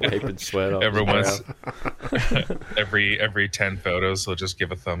 yeah. Wiping sweat off. Everyone's every 10 photos, they'll just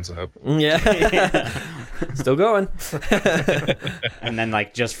give a thumbs up. Yeah. Still going. And then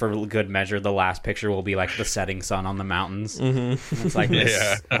like just for good measure, the last picture will be like the setting sun on the mountains. Mm-hmm. It's like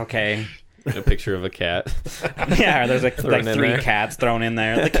this, okay. A picture of a cat. Yeah, there's like Thrown in 3 there. cats thrown in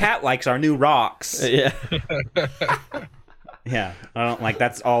there. The cat likes our new rocks. Yeah. Yeah, I don't like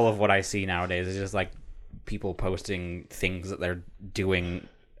that's all of what I see nowadays. It's just like people posting things that they're doing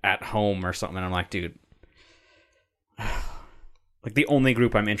at home or something. And I'm like, dude, like the only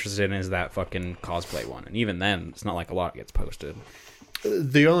group I'm interested in is that fucking cosplay one, and even then, it's not like a lot gets posted.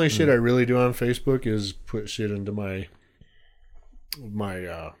 The only shit I really do on Facebook is put shit into my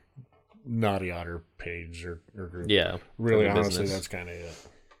Naughty Otter page or group. Yeah. Really, for the honestly, business. that's kind of it.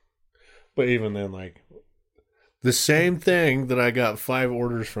 But even then, like, the same thing that I got 5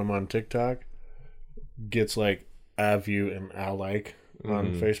 orders from on TikTok gets, like, I view and I like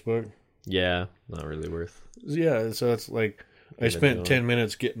on Facebook. Yeah. Not really worth. Yeah, so it's like, I Even spent though- 10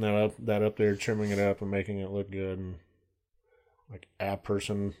 minutes getting that up there, trimming it up and making it look good. And, like, a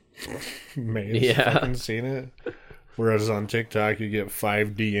person may have fucking seen it. Whereas on TikTok, you get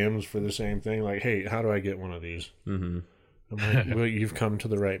 5 DMs for the same thing. Like, hey, how do I get one of these? Mm-hmm. I'm like, well, you've come to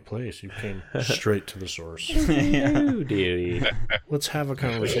the right place. You came straight to the source. Ooh, dearie. Let's have a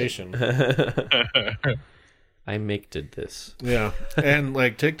conversation. I did this. Yeah. And,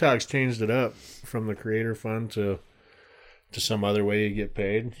 like, TikTok's changed it up from the creator fund to some other way you get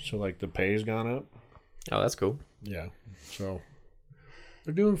paid. So, like, the pay's gone up. Oh, that's cool. Yeah. So,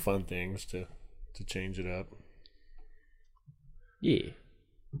 they're doing fun things to change it up. Yeah.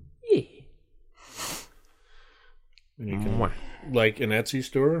 Yeah. And you can, like an Etsy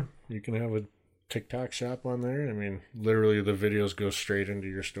store, you can have a TikTok shop on there. I mean, literally the videos go straight into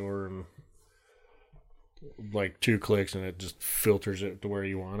your store and like 2 clicks and it just filters it to where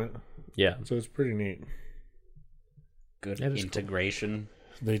you want it. Yeah. So it's pretty neat. Good That is integration.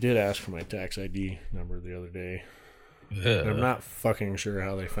 They did ask for my tax ID number the other day. And I'm not fucking sure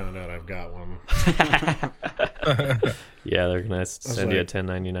how they found out I've got one. Yeah, they're going to send you a like-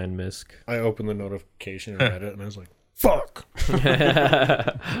 1099 MISC. I opened the notification and read it and I was like, fuck!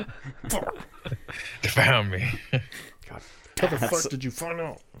 They found me. How the fuck did you find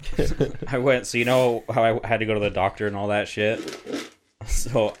out? I went, so you know how I had to go to the doctor and all that shit?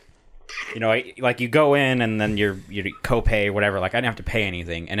 So, like you go in and then your copay or whatever, like I didn't have to pay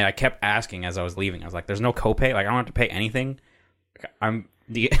anything. And I kept asking as I was leaving. I was like, there's no copay? Like I don't have to pay anything?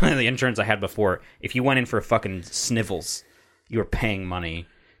 The insurance I had before, if you went in for fucking snivels, you were paying money.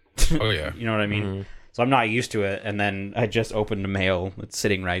 Oh yeah. You know what I mean? Mm-hmm. So I'm not used to it. And then I just opened a mail that's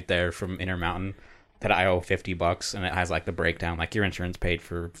sitting right there from Intermountain that I owe $50, and it has like the breakdown, like your insurance paid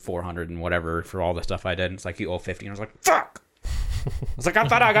for $400 and whatever for all the stuff I did. And it's like you owe $50, and I was like, fuck. I was like, I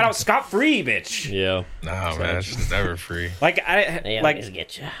thought I got out scot-free, bitch. Yeah. No, man, it's just never free. Like I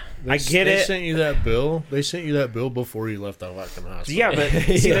get you. I get They it. sent you that bill. They sent you that bill before you left the fucking hospital. Yeah, but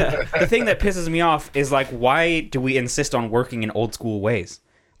see, the thing that pisses me off is like, why do we insist on working in old school ways?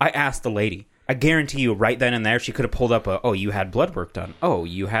 I asked the lady. I guarantee you, right then and there, she could have pulled up oh, you had blood work done. Oh,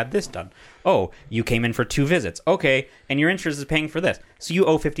 you had this done. Oh, you came in for 2 visits. Okay, and your insurance is paying for this. So you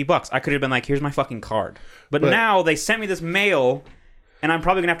owe $50. I could have been like, here's my fucking card. But now they sent me this mail, and I'm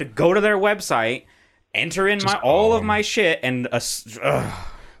probably gonna have to go to their website, enter in all of my shit, and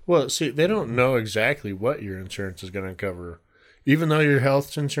Well, see, they don't know exactly what your insurance is going to cover. even though your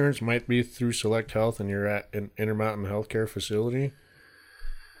health insurance might be through Select Health and you're at an Intermountain Healthcare facility,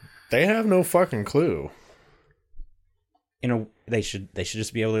 they have no fucking clue. They should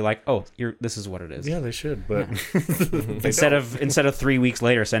just be able to like, oh, this is what it is. Yeah, they should, but instead of 3 weeks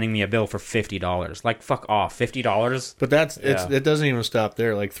later sending me a bill for $50, like fuck off, $50. But it doesn't even stop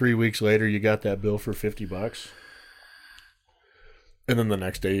there. Like 3 weeks later, you got that bill for $50, and then the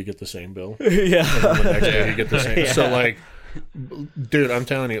next day you get the same bill. Yeah, And then the next day you get the same. Yeah. So like, dude, I'm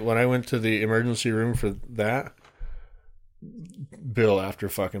telling you, when I went to the emergency room for that, bill after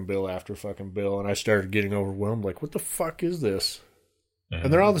fucking bill after fucking bill, and I started getting overwhelmed. Like, what the fuck is this?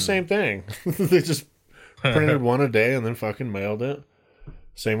 And they're all the same thing. They just printed one a day and then fucking mailed it.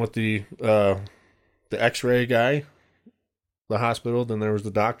 Same with the X-ray guy, the hospital. Then there was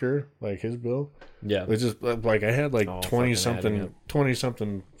the doctor, like his bill. Yeah. They just like I had like Oh, 20 fucking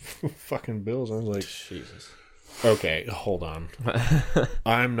something fucking bills. I was like, Jesus. okay, hold on.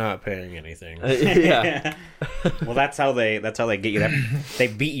 I'm not paying anything. Yeah. Well, that's how they get you. They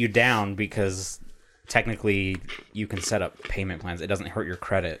beat you down because technically you can set up payment plans. It doesn't hurt your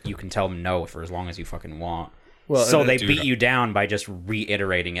credit. You can tell them no for as long as you fucking want. Well, so and they dude, beat you down by just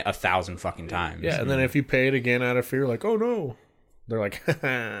reiterating it 1,000 fucking times. Yeah, and then if you pay it again out of fear, like, oh no, they're like,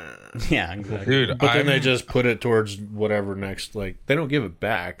 Yeah, exactly. Dude, but then they just put it towards whatever next. Like, they don't give it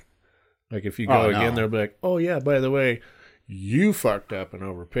back. Like, if you go Oh, no. again, they'll be like, oh yeah, by the way, you fucked up and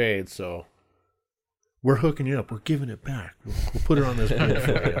overpaid, so we're hooking you up. We're giving it back. We'll put it on this bill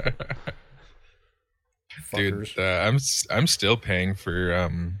for you. dude, Fuckers. I'm still paying for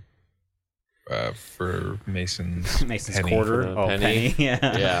Mason's Mason's penny. quarter. For the Oh, penny. penny.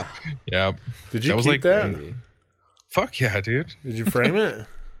 Yeah. Yeah. Yeah, Did you that was keep like that? Crazy. fuck yeah, dude. Did you frame it?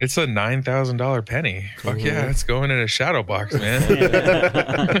 It's a $9,000 penny. Fuck Mm-hmm. yeah, it's going in a shadow box, man.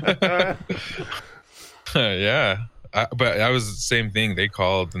 Yeah. But that was the same thing. They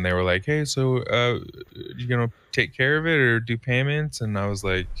called and they were like, "Hey, so you gonna take care of it or do payments?" And I was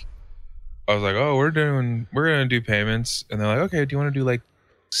like, "Oh, we're gonna do payments." And they're like, "Okay, do you want to do like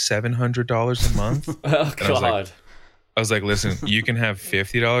 $700 a month?" Oh, I was like- God. I was like, "Listen, you can have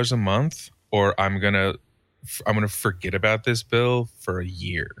 $50 a month, or I'm gonna forget about this bill for a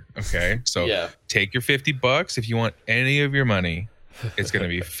year." Okay, so Yeah. take your $50 if you want any of your money. It's gonna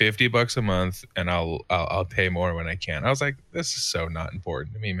be $50 a month, and I'll pay more when I can. I was like, this is so not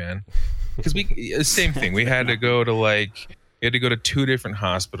important to me, man. Because same thing. We had to go to 2 different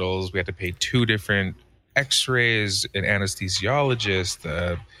hospitals. We had to pay 2 different X-rays, an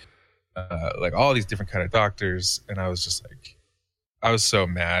anesthesiologist, like all these different kind of doctors, and I was just like, I was so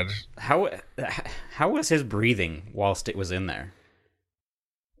mad. How was his breathing whilst it was in there?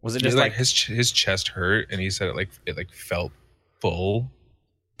 Was it just like his chest hurt, and he said it felt full.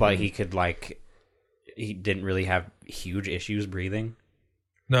 but he could he didn't really have huge issues breathing?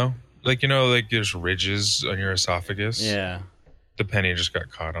 No, there's ridges on your esophagus. Yeah. The penny just got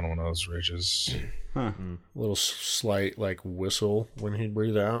caught on one of those ridges. Huh. A little slight like whistle when he'd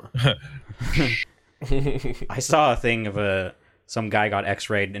breathe out. I saw a thing of some guy got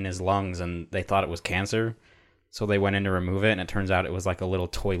x-rayed in his lungs and they thought it was cancer. So they went in to remove it and it turns out it was like a little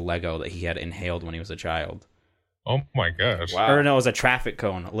toy Lego that he had inhaled when he was a child. Oh my gosh. Wow. Or no, it was a traffic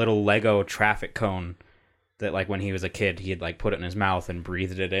cone, a little Lego traffic cone that like when he was a kid, he had like put it in his mouth and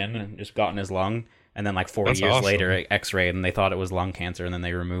breathed it in and just got in his lung. And then like 4 That's years awesome. later, it x-rayed and they thought it was lung cancer and then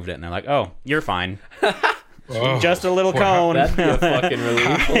they removed it and they're like, oh, you're fine. Oh, Just a little well, cone. That'd be a fucking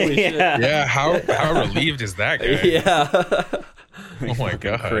relief. Holy shit. Yeah. Yeah, how relieved is that guy? Yeah. Oh my Fucking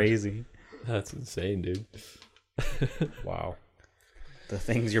god. Crazy. That's insane, dude. Wow. The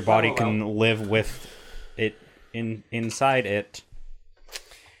things your body can live with it inside it.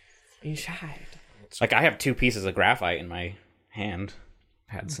 Inside. Like I have 2 pieces of graphite in my hand.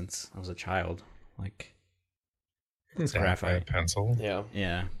 Had since I was a child. Like it's graphite. pencil. Yeah.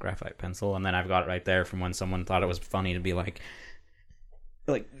 Yeah, graphite pencil, and then I've got it right there from when someone thought it was funny to be like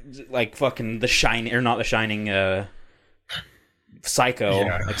fucking The Shining, or not The Shining, Psycho,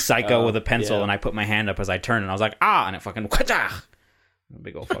 Yeah. like Psycho with a pencil, yeah. and I put my hand up as I turned, and I was like, ah, and it fucking a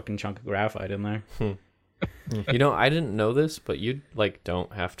big old fucking chunk of graphite in there. You know, I didn't know this, but you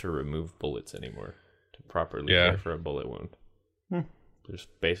don't have to remove bullets anymore to properly Yeah. care for a bullet wound. There's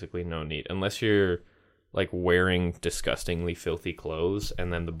basically no need unless you're like wearing disgustingly filthy clothes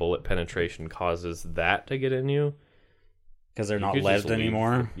and then the bullet penetration causes that to get in you. Because they're You not could just lead leave.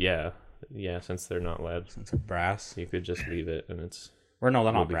 anymore. Yeah, since they're not lead, Since it's brass. you could just leave it and it's Or no,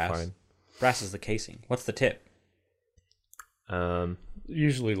 they're will not be brass. fine. Brass is the casing. What's the tip?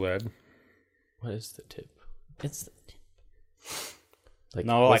 Usually lead. What is the tip? It's the tip. Like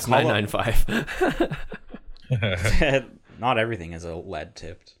No, what's like 995? Not everything is a lead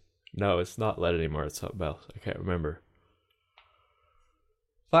tipped. No, it's not lead anymore. It's something else. I can't remember.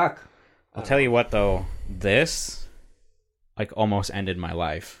 Fuck. I'll tell you what though, this like almost ended my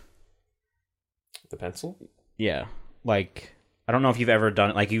life. The pencil? Yeah. Like I don't know if you've ever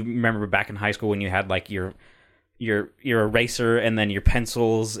done it. Like you remember back in high school when you had like your eraser and then your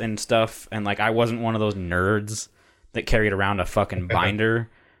pencils and stuff, and like I wasn't one of those nerds that carried around a fucking binder,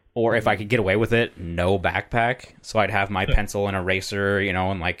 or if I could get away with it, no backpack. So I'd have my pencil and eraser,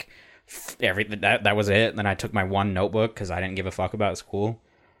 and like everything. That was it. And then I took my one notebook because I didn't give a fuck about school.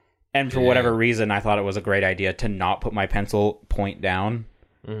 And for whatever reason, I thought it was a great idea to not put my pencil point down.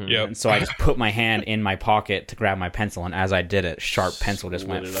 Yep. And so I just put my hand in my pocket to grab my pencil, and as I did it, sharp pencil just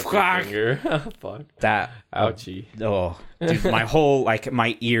went, fuck! Fuck. That, Ouchie. oh, dude, my whole, like,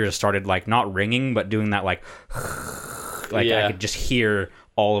 my ears started, like, not ringing, but doing that, like I could just hear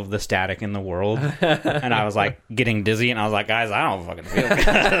all of the static in the world, and I was, like, getting dizzy, and I was like, guys, I don't fucking feel good.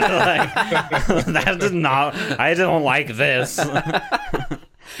 Like, that does not, I don't like this.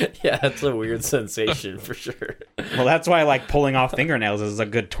 Yeah, it's a weird sensation for sure. Well, that's why like pulling off fingernails is a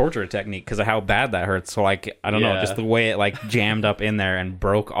good torture technique because of how bad that hurts. So like I don't know, just the way it like jammed up in there and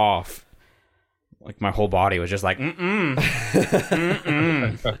broke off. Like my whole body was just like Yep.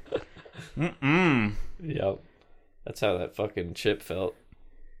 That's how that fucking chip felt.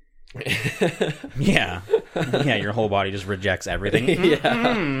 Yeah. Yeah, your whole body just rejects everything.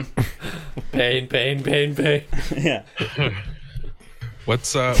 Yeah. Pain. Yeah.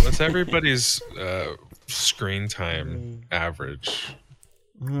 What's everybody's screen time average?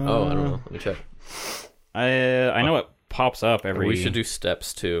 Oh, I don't know. Let me check. I know it pops up every. We should do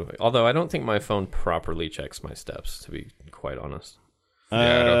steps too. Although I don't think my phone properly checks my steps, to be quite honest. Yeah,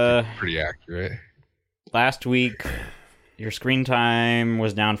 I don't think it's pretty accurate. Last week, your screen time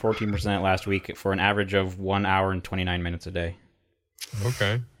was down 14% last week for an average of 1 hour and 29 minutes a day.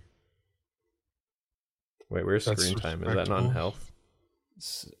 Okay. Wait, where's That's screen time? Is that not in respectable. health?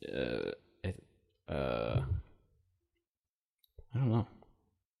 I don't know.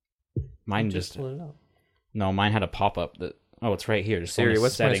 Mine just pull it up. no. Mine had a pop up that. Oh, it's right here. Just Siri,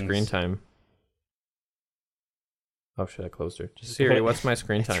 what's settings. my screen time? Oh shit, I closed her. Just Siri, what's my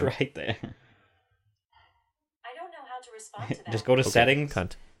screen It's time? right there. I don't know how to respond to that. Just go to Okay, settings.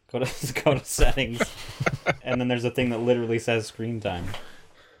 cunt. Go to settings, and then there's a thing that literally says screen time.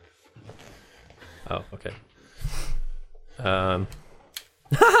 Oh, okay.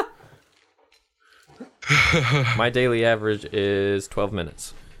 My daily average is 12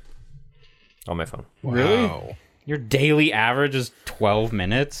 minutes on my phone. Wow. Your daily average is 12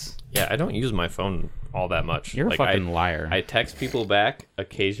 minutes. Yeah, I don't use my phone all that much. You're a fucking liar. I text people back.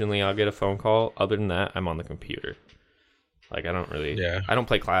 Occasionally, I'll get a phone call. Other than that, I'm on the computer. Like, I don't really... Yeah. I don't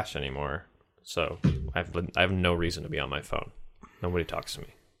play Clash anymore. So, I have no reason to be on my phone. Nobody talks to me.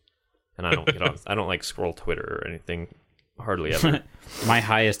 And I don't get on... I don't, like, scroll Twitter or anything. Hardly ever. My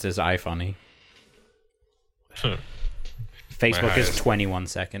highest is iFunny. Facebook is highest. 21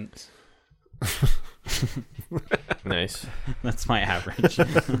 seconds. Nice. That's my average.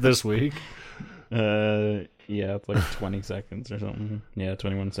 This week. Yeah, it's like 20 seconds or something. Yeah,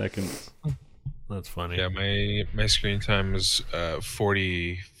 21 seconds. That's funny. Yeah, my screen time is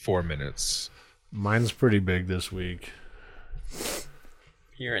 44 minutes. Mine's pretty big this week.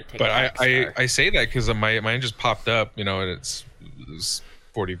 You're a But I say that because mine just popped up, and it's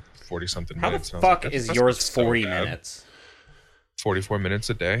 40 something How the minutes. and I was fuck like, is that's yours not so 40 bad. minutes? 44 minutes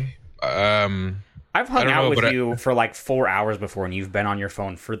a day. I've hung I don't out know, with but you for like 4 hours before, and you've been on your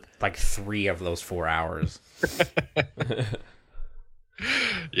phone for like 3 of those 4 hours.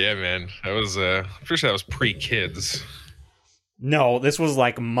 Yeah, man, that was pretty sure that was pre-kids. No, this was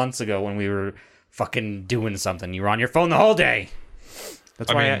like months ago when we were fucking doing something. You were on your phone the whole day.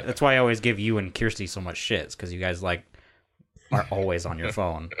 That's why I always give you and Kirsty so much shit, because you guys like are always on your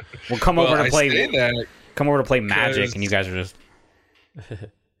phone. We'll come over to play. Come over to play Magic, and you guys are just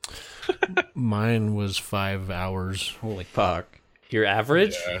Mine was 5 hours. holy fuck. Your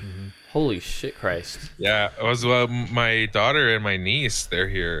average? Yeah. Holy shit Christ. Yeah, it was my daughter and my niece. They're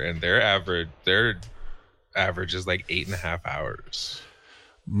here, and their average is like 8.5 hours.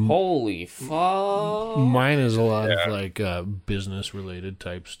 Holy fuck. Mine is a lot of like business related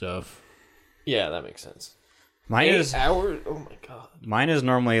type stuff. Yeah, that makes sense. Mine 8 is hours? Oh my god. Mine is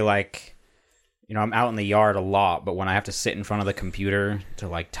normally like, I'm out in the yard a lot, but when I have to sit in front of the computer to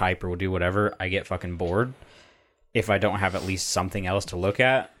like type or do whatever, I get fucking bored if I don't have at least something else to look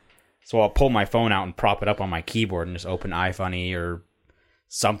at. So I'll pull my phone out and prop it up on my keyboard and just open iFunny or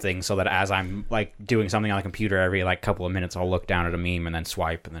something, so that as I'm like doing something on the computer, every like couple of minutes I'll look down at a meme and then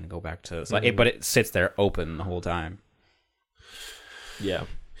swipe and then go back to but it sits there open the whole time. Yeah.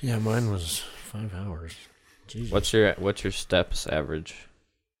 Yeah, mine was 5 hours. Jesus. What's your steps average?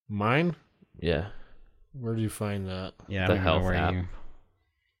 Mine? Yeah. Where do you find that? Yeah, The I don't know health where app. you.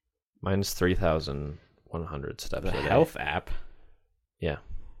 Mine's 3,100 steps The a day. health app. Yeah.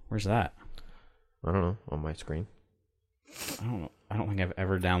 Where's that? I don't know. On my screen. I don't know. I don't think I've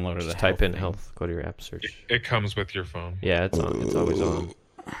ever downloaded Just a type in thing. health. Go to your app search. It comes with your phone. Yeah, it's on. It's always on.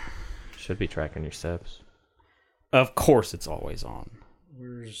 Should be tracking your steps. Of course, it's always on.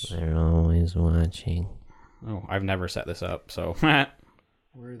 Where's They're always watching. Oh, I've never set this up, so. where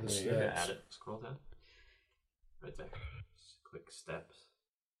are the steps? it. Scroll down. Right there. Click steps.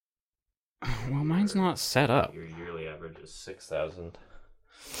 Well, mine's not set up. Your yearly average is 6,000.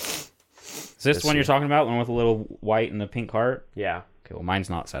 Is this the one you're talking about? The one with the little white and the pink heart? Yeah. Okay, well, mine's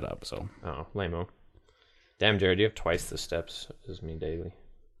not set up, so. Oh, lame-o. Damn, Jared, you have twice the steps as me daily.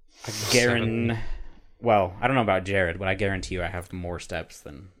 Well, I don't know about Jared, but I guarantee you I have more steps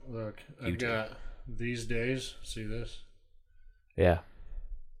than. Look, You I've do. got these days. See this? Yeah.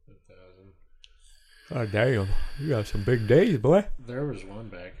 1,000. Oh, damn. You got some big days, boy. There was one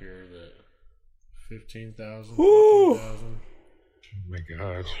back here that 15,000. Woo! 15,000. Oh my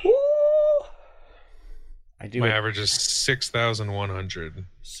god. I do. My average is 6,100.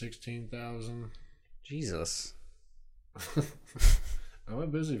 16,000. Jesus. I'm a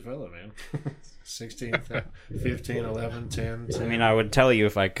busy fella, man. 16, 15, 11, 10, 10. I mean, I would tell you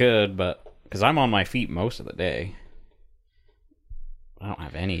if I could, but. Because I'm on my feet most of the day. I don't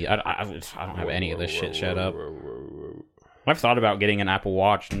have any. I don't have any of this shit set up. I've thought about getting an Apple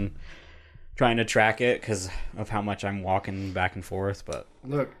Watch and trying to track it because of how much I'm walking back and forth, but.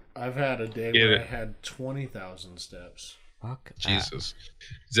 Look, I've had a day Get where it. I had 20,000 steps. Fuck. that. Jesus.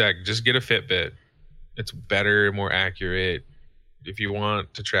 Zach, just get a Fitbit. It's better, more accurate. If you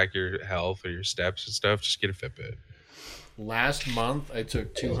want to track your health or your steps and stuff, just get a Fitbit. Last month, I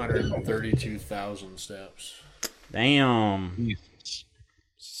took 232,000 steps. Damn.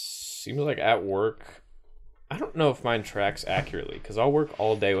 Seems like at work, I don't know if mine tracks accurately because I'll work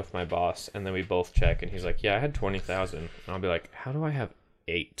all day with my boss and then we both check and he's like, yeah, I had 20,000. And I'll be like, how do I have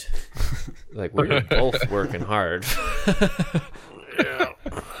 8? Like, we're both working hard. I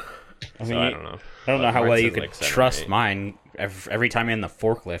mean, So I don't know. I don't know how Mine well says you could like 7 or trust 8. mine. Every time I'm in the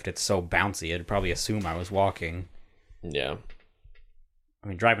forklift, it's so bouncy. I'd probably assume I was walking. Yeah. I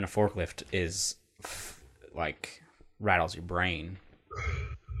mean, driving a forklift is like rattles your brain,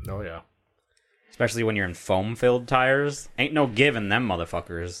 Oh, yeah. especially when you're in foam-filled tires. Ain't no giving them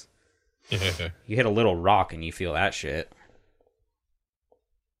motherfuckers. You hit a little rock and you feel that shit.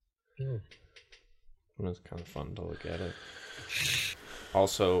 It's kind of fun to look at it.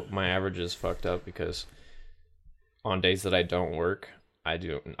 Also, my average is fucked up because on days that I don't work, I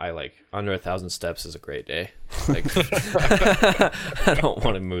like under 1,000 steps is a great day. Like, I don't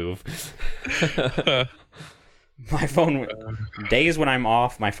want to move. My phone, days when I'm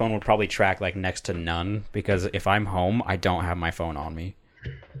off, my phone would probably track like next to none because if I'm home, I don't have my phone on me.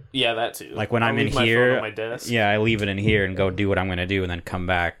 Yeah, that too. Like when I'm in leave my phone here, on my desk. yeah, I leave it in here and go do what I'm gonna do, and then come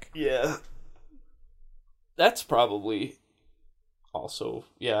back. Yeah. That's probably also,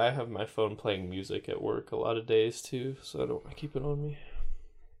 yeah, I have my phone playing music at work a lot of days too, so I keep it on me.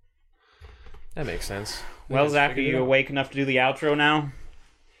 That makes sense. Well, Guys Zach, are figured it you out. awake enough to do the outro now?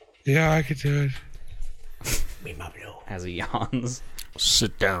 Yeah, I could do it. As he yawns.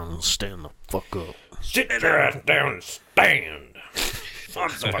 Sit down and stand the fuck up. Sit your ass down and stand. I'm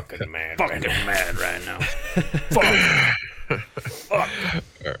fucking mad. Fucking mad right now. All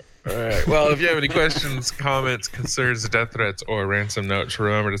right. Well, if you have any questions, comments, concerns, death threats, or ransom notes,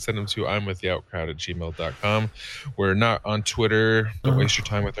 remember to send them to imwiththeoutcrowd@gmail.com. We're not on Twitter. Don't waste your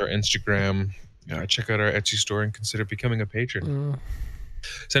time with our Instagram. Check out our Etsy store and consider becoming a patron.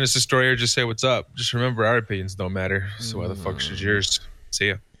 Send us a story or just say what's up. Just remember, our opinions don't matter. So why the fuck should yours? See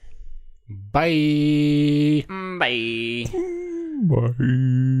ya. Bye. Bye.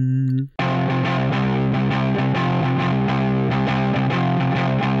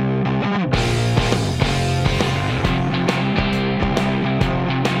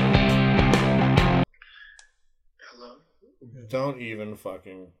 Hello? Don't even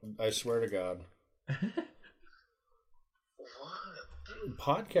fucking. I swear to God. What?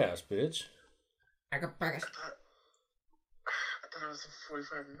 Podcast, bitch. I thought it was in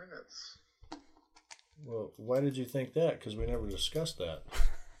 45 minutes. Well, why did you think that? Because we never discussed that.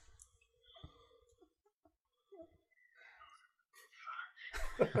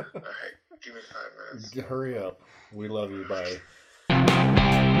 Alright, give me 5 minutes. Hurry up. We love you. Bye.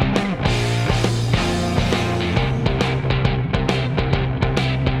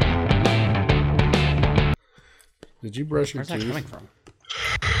 Did you brush your Where's that teeth? coming from?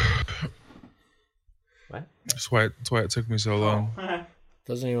 What? That's why it took me so long.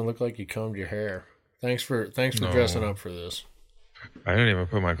 Doesn't even look like you combed your hair. Thanks for No. dressing up for this. I didn't even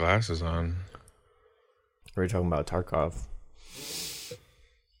put my glasses on. We're talking about Tarkov.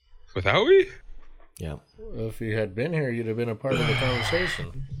 Without me? Yeah. If you had been here, you'd have been a part of the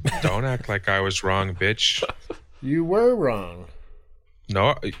conversation. Don't act like I was wrong, bitch. You were wrong.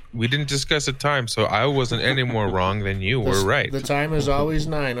 No, we didn't discuss a time, so I wasn't any more wrong than you were right. The time is always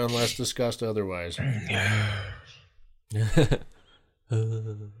 9 unless discussed otherwise.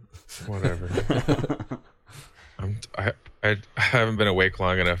 Whatever. I haven't been awake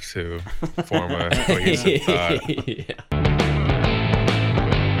long enough to form a cohesive thought. Yeah.